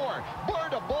number 4, bar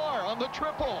to bar on the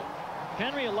triple.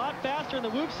 Henry a lot faster in the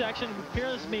whoop section,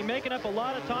 appears to be making up a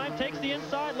lot of time, takes the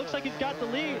inside, looks like he's got the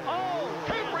lead. Oh,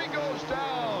 Henry goes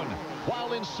down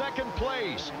while in 2nd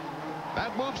place.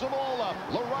 That moves them all up.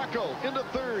 LaRocco into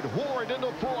 3rd, Ward into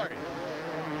 4th.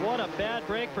 What a bad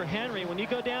break for Henry. When you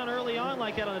go down early on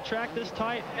like that on a track this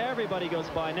tight, everybody goes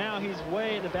by. Now he's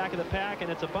way in the back of the pack,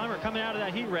 and it's a bummer coming out of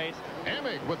that heat race.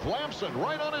 Emig with Lamson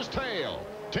right on his tail.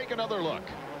 Take another look.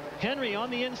 Henry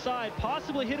on the inside,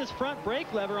 possibly hit his front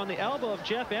brake lever on the elbow of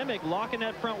Jeff Emig, locking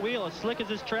that front wheel. As slick as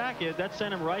his track is, that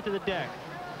sent him right to the deck.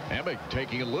 Emig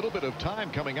taking a little bit of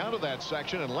time coming out of that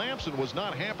section, and Lamson was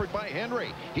not hampered by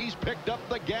Henry. He's picked up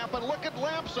the gap, and look at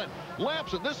Lamson.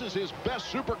 Lamson, this is his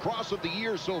best Supercross of the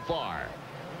year so far.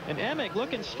 And Emig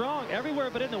looking strong everywhere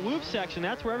but in the whoop section.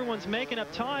 That's where everyone's making up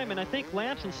time, and I think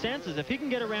Lamson senses if he can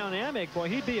get around Emig, boy,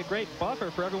 he'd be a great buffer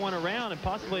for everyone around, and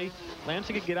possibly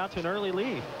Lamson could get out to an early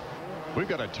lead. We've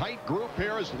got a tight group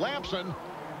here as Lamson.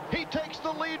 He takes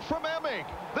the lead from Emig.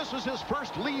 This is his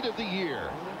first lead of the year.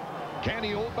 Can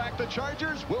he hold back the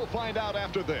Chargers? We'll find out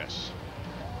after this.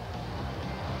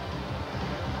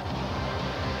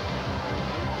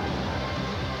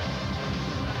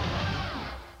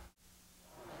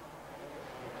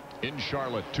 In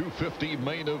Charlotte, 250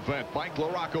 main event. Mike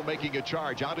LaRocco making a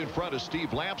charge out in front of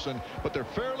Steve Lamson, but they're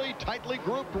fairly tightly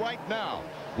grouped right now.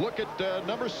 Look at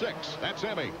number 6. That's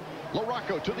Emig.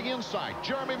 LaRocco to the inside.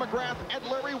 Jeremy McGrath and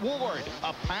Larry Ward.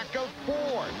 A pack of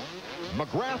 4.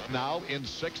 McGrath now in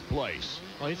 6th place.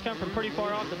 Well, he's come from pretty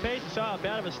far off the pace. You saw how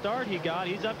bad of a start he got.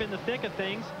 He's up in the thick of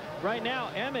things. Right now,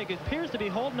 Emig appears to be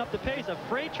holding up the pace. A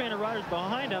freight train of riders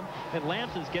behind him, and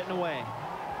Lamson's getting away.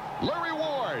 Larry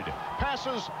Ward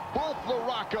passes both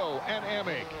LaRocco and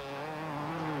Emig.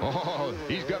 Oh,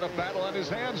 he's got a battle on his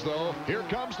hands, though. Here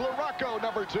comes LaRocco,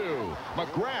 number 2.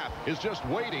 McGrath is just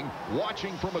waiting,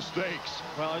 watching for mistakes.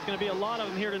 Well, there's going to be a lot of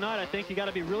them here tonight. I think you got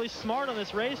to be really smart on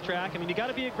this racetrack. I mean, you got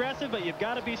to be aggressive, but you've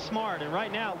got to be smart. And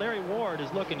right now, Larry Ward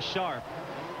is looking sharp.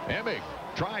 Emig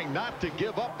trying not to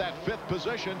give up that 5th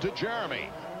position to Jeremy.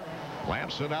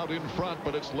 Lamson out in front,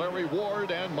 but it's Larry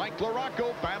Ward and Mike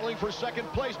LaRocco battling for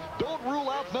 2nd place. Don't rule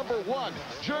out number 1.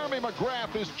 Jeremy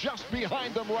McGrath is just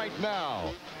behind them right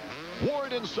now.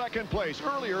 Ward in 2nd place.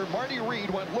 Earlier, Marty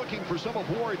Reed went looking for some of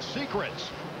Ward's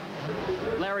secrets.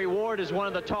 Larry Ward is one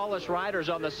of the tallest riders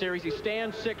on the series. He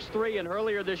stands 6'3", and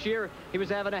earlier this year, he was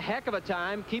having a heck of a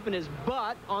time keeping his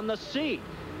butt on the seat.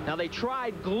 Now, they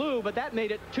tried glue, but that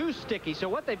made it too sticky. So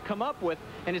what they've come up with,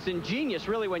 and it's ingenious,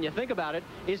 really, when you think about it,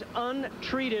 is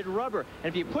untreated rubber.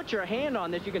 And if you put your hand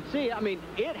on this, you can see, I mean,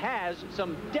 it has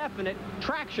some definite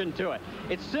traction to it.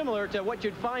 It's similar to what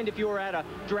you'd find if you were at a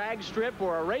drag strip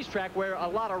or a racetrack where a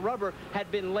lot of rubber had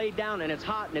been laid down and it's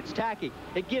hot and it's tacky.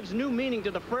 It gives new meaning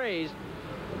to the phrase,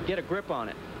 get a grip on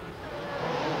it.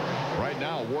 Right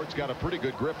now, Ward's got a pretty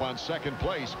good grip on second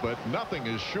place, but nothing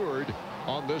is assured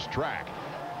on this track.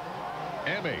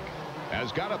 Emig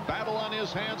has got a battle on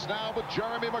his hands now with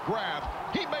Jeremy McGrath.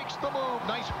 He makes the move.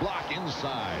 Nice block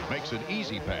inside. Makes an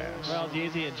easy pass. Well, it's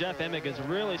easy, and Jeff Emig is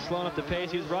really slowing up the pace.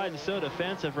 He was riding so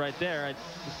defensive right there.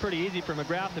 It's pretty easy for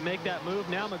McGrath to make that move.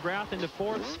 Now McGrath into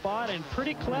fourth spot, and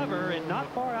pretty clever and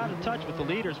not far out of touch with the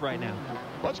leaders right now.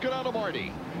 Let's go down to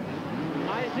Marty.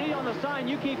 I see on the sign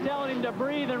you keep telling him to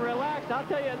breathe and relax. I'll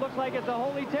tell you, it looks like it's a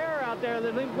holy terror out there.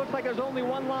 It looks like there's only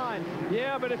one line.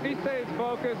 Yeah, but if he stays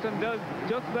focused and does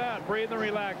just that, breathe and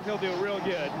relax, he'll do real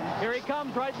good. Here he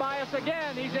comes right by us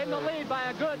again. He's in the lead by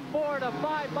a good 4 to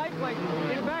 5 bike lengths.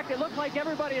 In fact, it looks like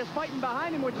everybody is fighting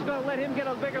behind him, which is going to let him get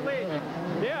a bigger lead.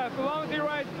 Yeah, as long as he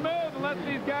rides smooth and lets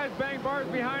these guys bang bars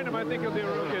behind him, I think he'll do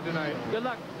real good tonight. Good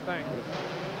luck. Thanks.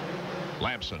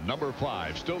 Lampson, number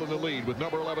 5, still in the lead with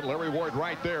number 11, Larry Ward,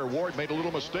 right there. Ward made a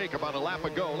little mistake about a lap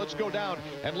ago. Let's go down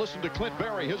and listen to Clint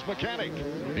Berry, his mechanic.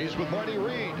 He's with Marty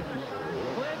Reed.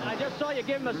 Clint, I just saw you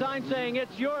give him a sign saying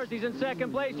it's yours. He's in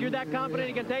second place. You're that confident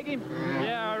he can take him?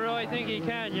 Yeah, I really think he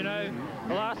can. You know,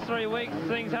 the last 3 weeks,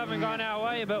 things haven't gone our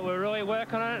way, but we're really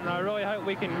working on it, and I really hope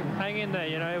we can hang in there.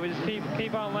 You know, we just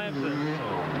keep on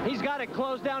Lampson. He's got it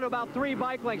closed down to about 3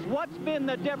 bike lengths. What's been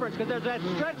the difference? Because there's that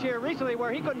stretch here recently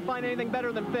where he couldn't find anything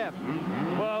better than 5th.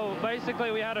 Well,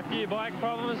 basically, we had a few bike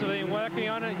problems. We've been working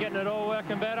on it, getting it all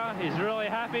working better. He's really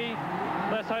happy.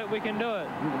 Let's hope we can do it.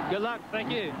 Good luck.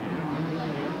 Thank you.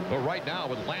 Well, right now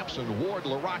with Lampson, Ward,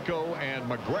 LaRocco, and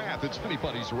McGrath, it's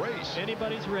anybody's race.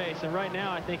 Anybody's race. And right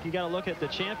now, I think you got to look at the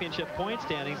championship point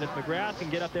standings. If McGrath can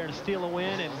get up there and steal a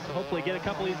win and hopefully get a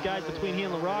couple of these guys between he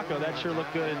and LaRocco, that sure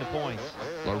looked good in the points.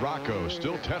 LaRocco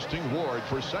still testing Ward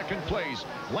for second place.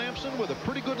 Lampson with a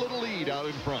pretty good little lead out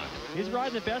in front. He's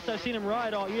riding the best I've seen him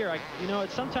ride all year. You know,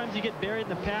 sometimes you get buried in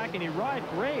the pack and you ride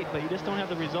great, but you just don't have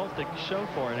the results to show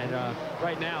for it. And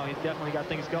right now, he's definitely got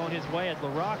things going his way as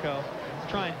LaRocco is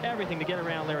trying everything to get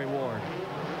around Larry Ward.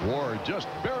 Ward just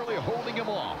barely holding him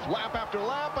off lap after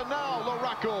lap, and now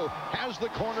LaRocco has the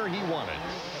corner he wanted.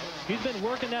 He's been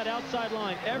working that outside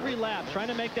line every lap, trying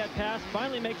to make that pass,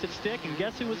 finally makes it stick, and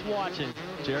guess who was watching?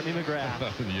 Jeremy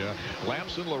McGrath. Yeah,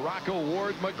 Lampson, LaRocco,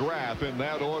 Ward, McGrath in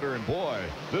that order, and boy,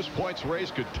 this points race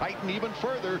could tighten even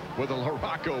further with a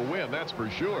LaRocco win, that's for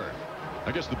sure.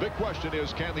 I guess the big question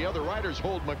is, can the other riders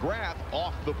hold McGrath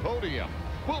off the podium?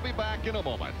 We'll be back in a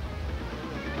moment.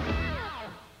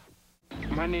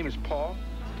 My name is Paul.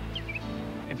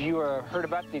 Have you heard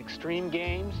about the Extreme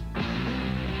Games?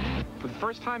 For the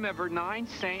first time ever, 9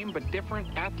 same but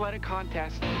different athletic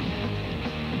contests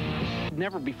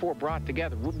never before brought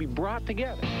together will be brought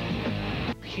together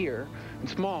here in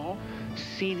small,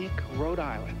 scenic Rhode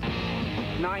Island.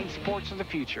 9 sports of the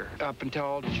future up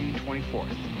until June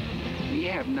 24th. You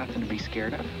have nothing to be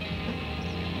scared of.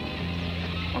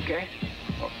 Okay?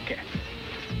 Okay.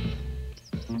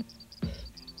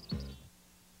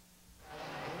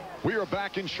 We are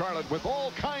back in Charlotte with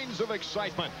all kinds of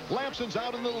excitement. Lampson's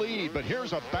out in the lead, but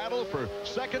here's a battle for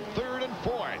second, third, and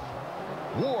fourth.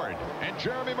 Ward and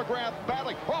Jeremy McGrath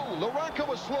battling. Oh, LaRocco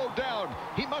was slowed down.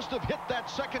 He must have hit that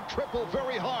second triple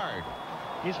very hard.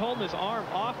 He's holding his arm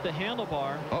off the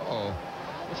handlebar. Uh-oh.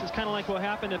 This is kind of like what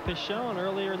happened to Pichon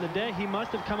earlier in the day. He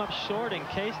must have come up short and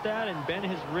cased that and bent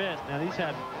his wrist. Now, he's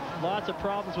had lots of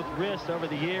problems with wrists over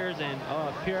the years, and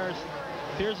it appears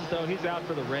as though he's out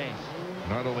for the race.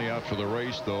 Not only out for the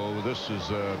race, though, this is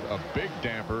a big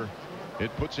damper.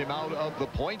 It puts him out of the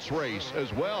points race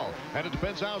as well. And it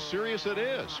depends how serious it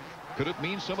is. Could it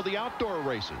mean some of the outdoor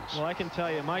races? Well, I can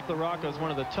tell you, Mike LaRocco is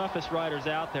one of the toughest riders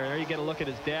out there. There you get a look at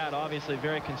his dad, obviously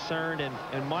very concerned.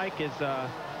 And Mike is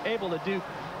able to do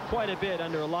quite a bit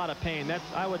under a lot of pain.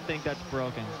 I would think that's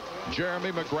broken.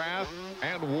 Jeremy McGrath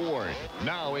and Ward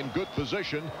now in good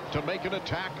position to make an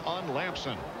attack on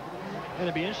Lampson. And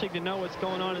it'd be interesting to know what's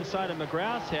going on inside of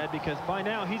McGrath's head, because by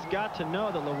now he's got to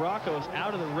know that LaRocco is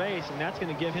out of the race, and that's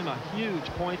going to give him a huge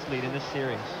points lead in this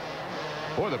series.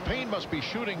 Boy, the pain must be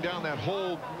shooting down that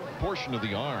whole portion of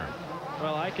the arm.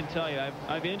 Well, I can tell you,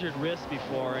 I've injured wrists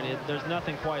before, and there's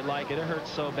nothing quite like it. It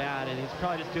hurts so bad, and he's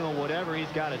probably just doing whatever he's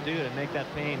got to do to make that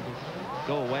pain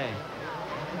go away.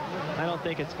 I don't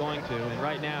think it's going to. And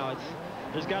right now,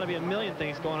 there's got to be a million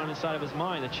things going on inside of his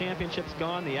mind. The championship's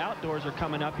gone. The outdoors are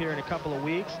coming up here in a couple of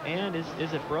weeks. And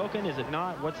is it broken? Is it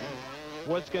not?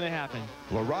 What's going to happen?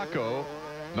 LaRocco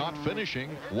not finishing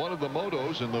one of the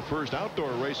motos in the first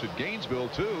outdoor race at Gainesville,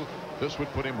 too. This would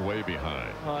put him way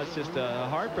behind. Well, it's just a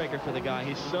heartbreaker for the guy.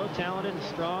 He's so talented and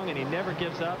strong, and he never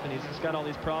gives up, and he's just got all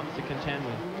these problems to contend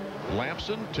with.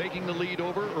 Lamson taking the lead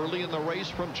over early in the race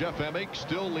from Jeff Emig,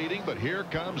 still leading, but here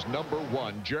comes number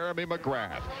 1, Jeremy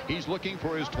McGrath. He's looking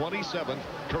for his 27th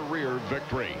career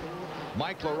victory.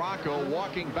 Mike LaRocco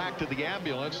walking back to the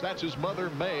ambulance. That's his mother,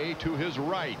 May, to his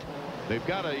right. They've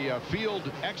got a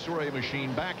field x-ray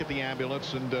machine back at the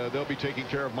ambulance, and they'll be taking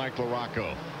care of Mike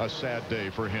LaRocco. A sad day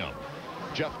for him.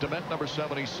 Jeff DeMent, number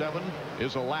 77,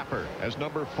 is a lapper as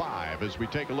number 5 as we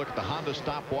take a look at the Honda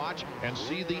stopwatch and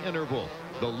see the interval.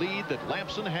 The lead that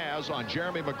Lamson has on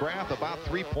Jeremy McGrath, about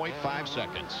 3.5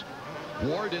 seconds.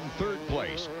 Ward in 3rd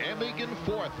place. Emig in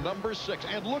 4th, number 6.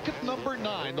 And look at number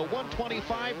 9, the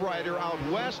 125 rider out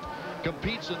west,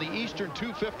 competes in the Eastern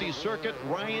 250 circuit,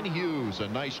 Ryan Hughes. A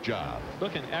nice job.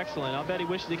 Looking excellent. I'll bet he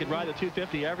wishes he could ride the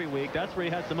 250 every week. That's where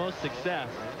he has the most success.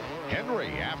 Henry,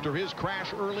 after his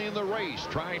crash early in the race,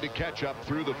 trying to catch up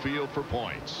through the field for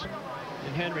points.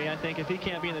 And Henry, I think if he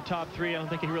can't be in the top 3, I don't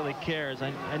think he really cares.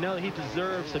 I know that he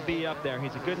deserves to be up there.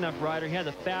 He's a good enough rider. He had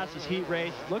the fastest heat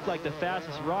race, looked like the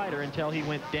fastest rider until he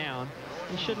went down.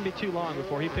 It shouldn't be too long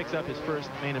before he picks up his first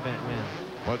main event win.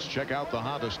 Let's check out the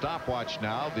Honda stopwatch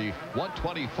now. The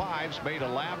 125s made a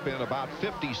lap in about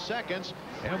 50 seconds,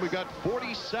 and we got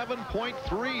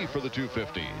 47.3 for the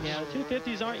 250s. Yeah, the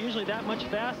 250s aren't usually that much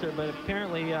faster, but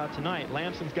apparently tonight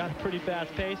Lamson's got a pretty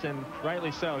fast pace, and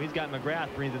rightly so. He's got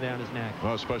McGrath breathing down his neck.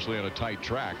 Well, especially on a tight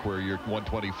track where your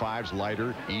 125's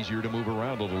lighter, easier to move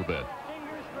around a little bit.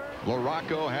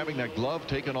 LaRocco having that glove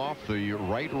taken off the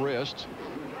right wrist.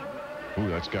 Ooh,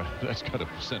 that's got to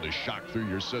send a shock through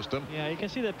your system. Yeah, you can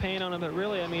see the pain on him, but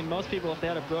really, I mean, most people, if they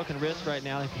had a broken wrist right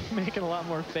now, they'd be making a lot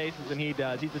more faces than he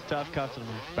does. He's a tough customer.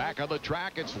 Back on the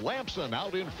track, it's Lamson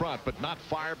out in front, but not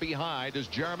far behind is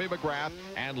Jeremy McGrath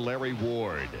and Larry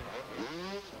Ward.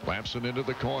 Lamson into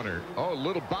the corner. Oh, a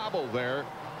little bobble there.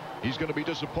 He's going to be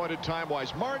disappointed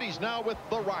time-wise. Marty's now with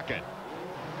the Rocket.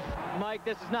 Mike,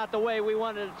 this is not the way we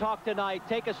wanted to talk tonight.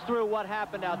 Take us through what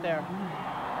happened out there.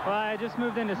 Well, I just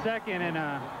moved into 2nd, and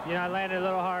you know, I landed a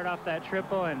little hard off that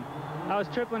triple, and I was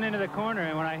tripling into the corner,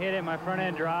 and when I hit it, my front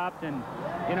end dropped, and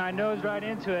you know, I nosed right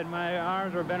into it. My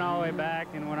arms were bent all the way back,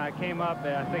 and when I came up,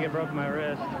 I think it broke my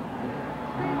wrist.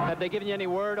 Have they given you any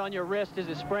word on your wrist? Is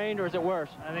it sprained or is it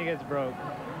worse? I think it's broke.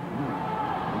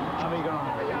 How are you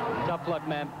going? Tough luck,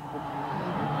 man.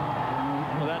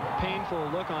 Well, that painful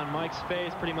look on Mike's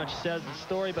face pretty much says the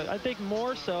story, but I think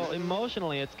more so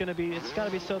emotionally it's got to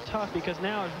be so tough, because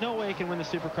now there's no way he can win the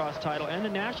Supercross title, and the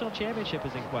national championship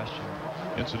is in question.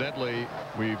 Incidentally,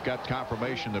 we've got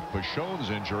confirmation that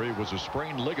Pashon's injury was a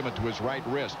sprained ligament to his right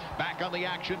wrist. Back on the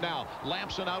action now.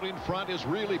 Lamson out in front is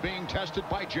really being tested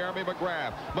by Jeremy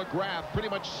McGrath. McGrath pretty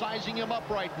much sizing him up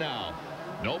right now.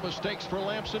 No mistakes for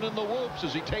Lamson in the whoops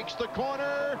as he takes the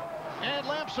corner. And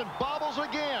Lamson bobbles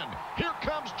again. Here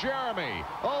comes Jeremy.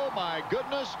 Oh, my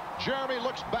goodness. Jeremy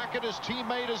looks back at his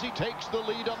teammate as he takes the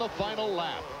lead on the final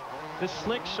lap. The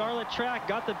slick Charlotte track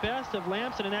got the best of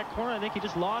Lamson in that corner. I think he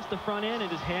just lost the front end and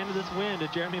just handed this win to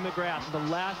Jeremy McGrath for the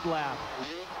last lap.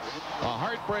 A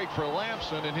heartbreak for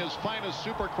Lamson in his finest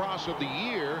Supercross of the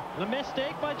year. The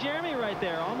mistake by Jeremy right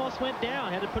there. Almost went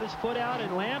down. Had to put his foot out,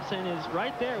 and Lamson is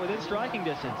right there within striking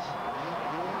distance.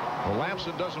 Well,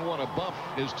 Lamson doesn't want to bump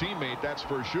his teammate, that's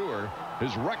for sure.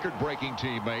 His record-breaking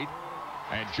teammate.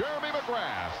 And Jeremy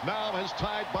McGrath now has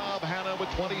tied Bob Hanna with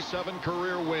 27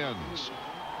 career wins.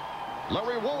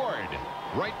 Larry Ward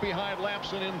right behind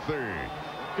Lamson in 3rd.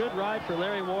 Good ride for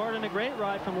Larry Ward and a great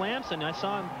ride from Lamson. I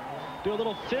saw him do a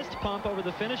little fist pump over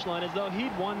the finish line as though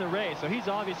he'd won the race. So he's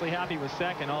obviously happy with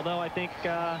 2nd, although I think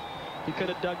he could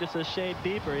have dug just a shade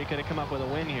deeper. He could have come up with a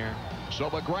win here. So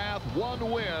McGrath,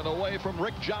 1 win away from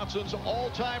Rick Johnson's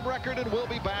all-time record, and we'll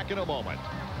be back in a moment.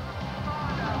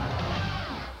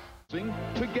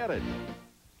 To get it.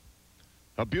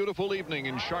 A beautiful evening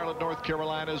in Charlotte, North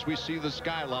Carolina, as we see the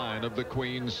skyline of the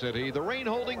Queen City. The rain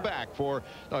holding back for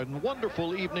a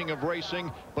wonderful evening of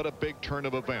racing, but a big turn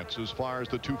of events as far as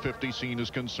the 250 scene is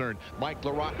concerned. Mike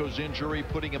LaRocco's injury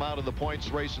putting him out of the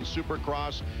points race in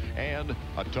Supercross, and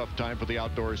a tough time for the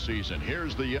outdoor season.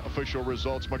 Here's the official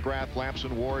results. McGrath,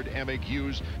 Lamson, Ward, Emig,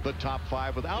 Hughes, the top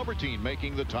 5, with Albertine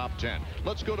making the top 10.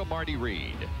 Let's go to Marty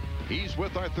Reed. He's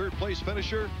with our 3rd place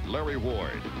finisher, Larry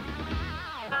Ward.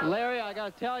 Larry, I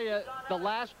got to tell you, the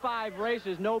last 5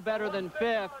 races, no better than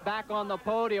 5th, back on the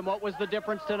podium. What was the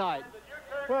difference tonight?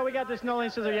 Well, we got this no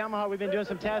scissor Yamaha. We've been doing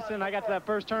some testing. I got to that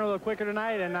first turn a little quicker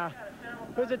tonight, and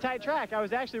it was a tight track. I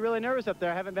was actually really nervous up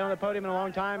there. I haven't been on the podium in a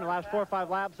long time. In the last 4 or 5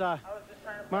 laps, my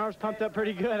arms pumped up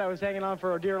pretty good. I was hanging on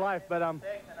for dear life. But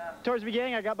towards the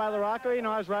beginning, I got by LaRocco. You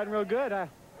know, I was riding real good.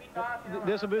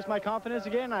 This will boost my confidence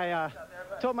again. I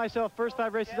told myself first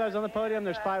 5 races I was on the podium.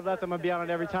 There's 5 left. I'm going to be on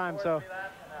it every time. So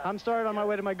I'm started on my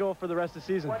way to my goal for the rest of the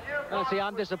season. Oh, see,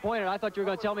 I'm disappointed. I thought you were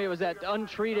going to tell me it was that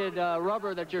untreated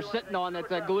rubber that you're sitting on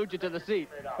that glued you to the seat.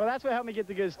 Well, that's what helped me get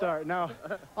the good start. No,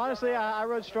 honestly, I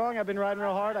rode strong. I've been riding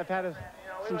real hard. I've had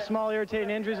some small irritating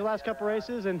injuries the last couple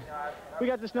races, and we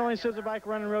got this no scissor bike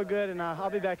running real good, and I'll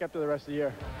be back up to the rest of the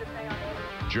year.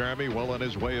 Jeremy well on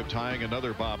his way of tying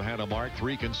another Bob Hanna mark,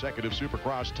 3 consecutive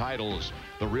Supercross titles.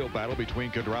 The real battle between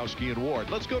Kudrowski and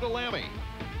Ward. Let's go to Lammy.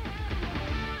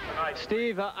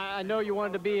 Steve, I know you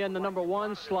wanted to be in the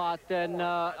 #1 slot, and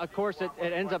of course it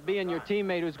ends up being your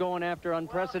teammate who's going after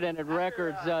unprecedented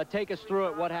records. Take us through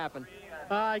it. What happened?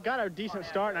 I got a decent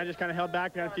start, and I just kind of held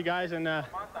back behind a few guys, and I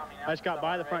just got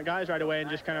by the front guys right away and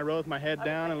just kind of rode with my head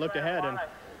down and looked ahead. And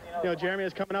you know, Jeremy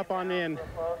was coming up on me, and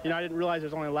you know, I didn't realize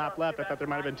there's only a lap left. I thought there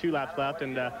might have been 2 laps left,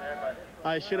 and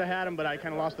I should have had him, but I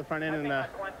kind of lost the front end in the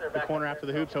corner after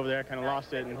the hoops over there. I kind of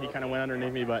lost it, and he kind of went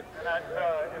underneath me, but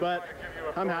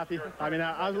I'm happy. I mean,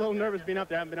 I was a little nervous being up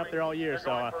there. I haven't been up there all year,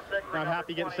 so I'm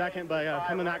happy getting second, but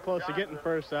coming that close to getting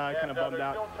first, kind of bummed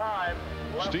out.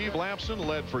 Steve Lampson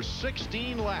led for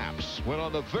 16 laps. When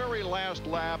on the very last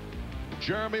lap,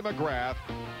 Jeremy McGrath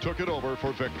took it over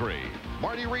for victory.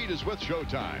 Marty Reed is with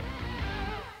Showtime.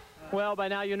 Well, by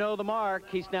now you know the mark.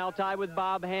 He's now tied with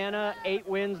Bob Hanna. 8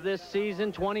 wins this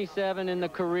season, 27 in the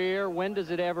career. When does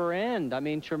it ever end? I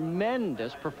mean,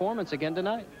 tremendous performance again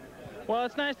tonight. Well,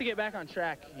 it's nice to get back on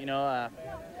track. You know,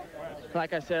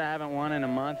 like I said, I haven't won in a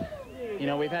month. You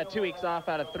know, we've had 2 weeks off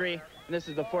out of 3, and this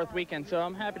is the 4th weekend, so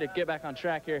I'm happy to get back on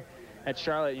track here at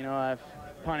Charlotte. You know,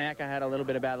 Pontiac, I had a little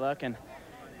bit of bad luck, and,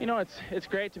 you know, it's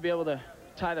great to be able to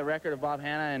tie the record of Bob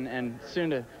Hanna and soon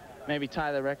to maybe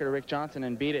tie the record of Rick Johnson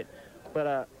and beat it.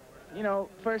 But, you know,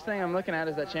 first thing I'm looking at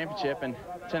is that championship, and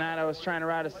tonight I was trying to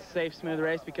ride a safe, smooth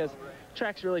race because the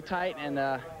track's really tight, and,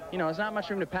 you know, there's not much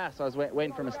room to pass, so I was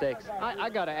waiting for mistakes. I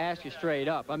got to ask you straight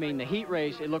up. I mean, the heat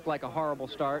race, it looked like a horrible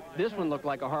start. This one looked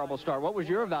like a horrible start. What was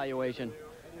your evaluation?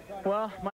 Well,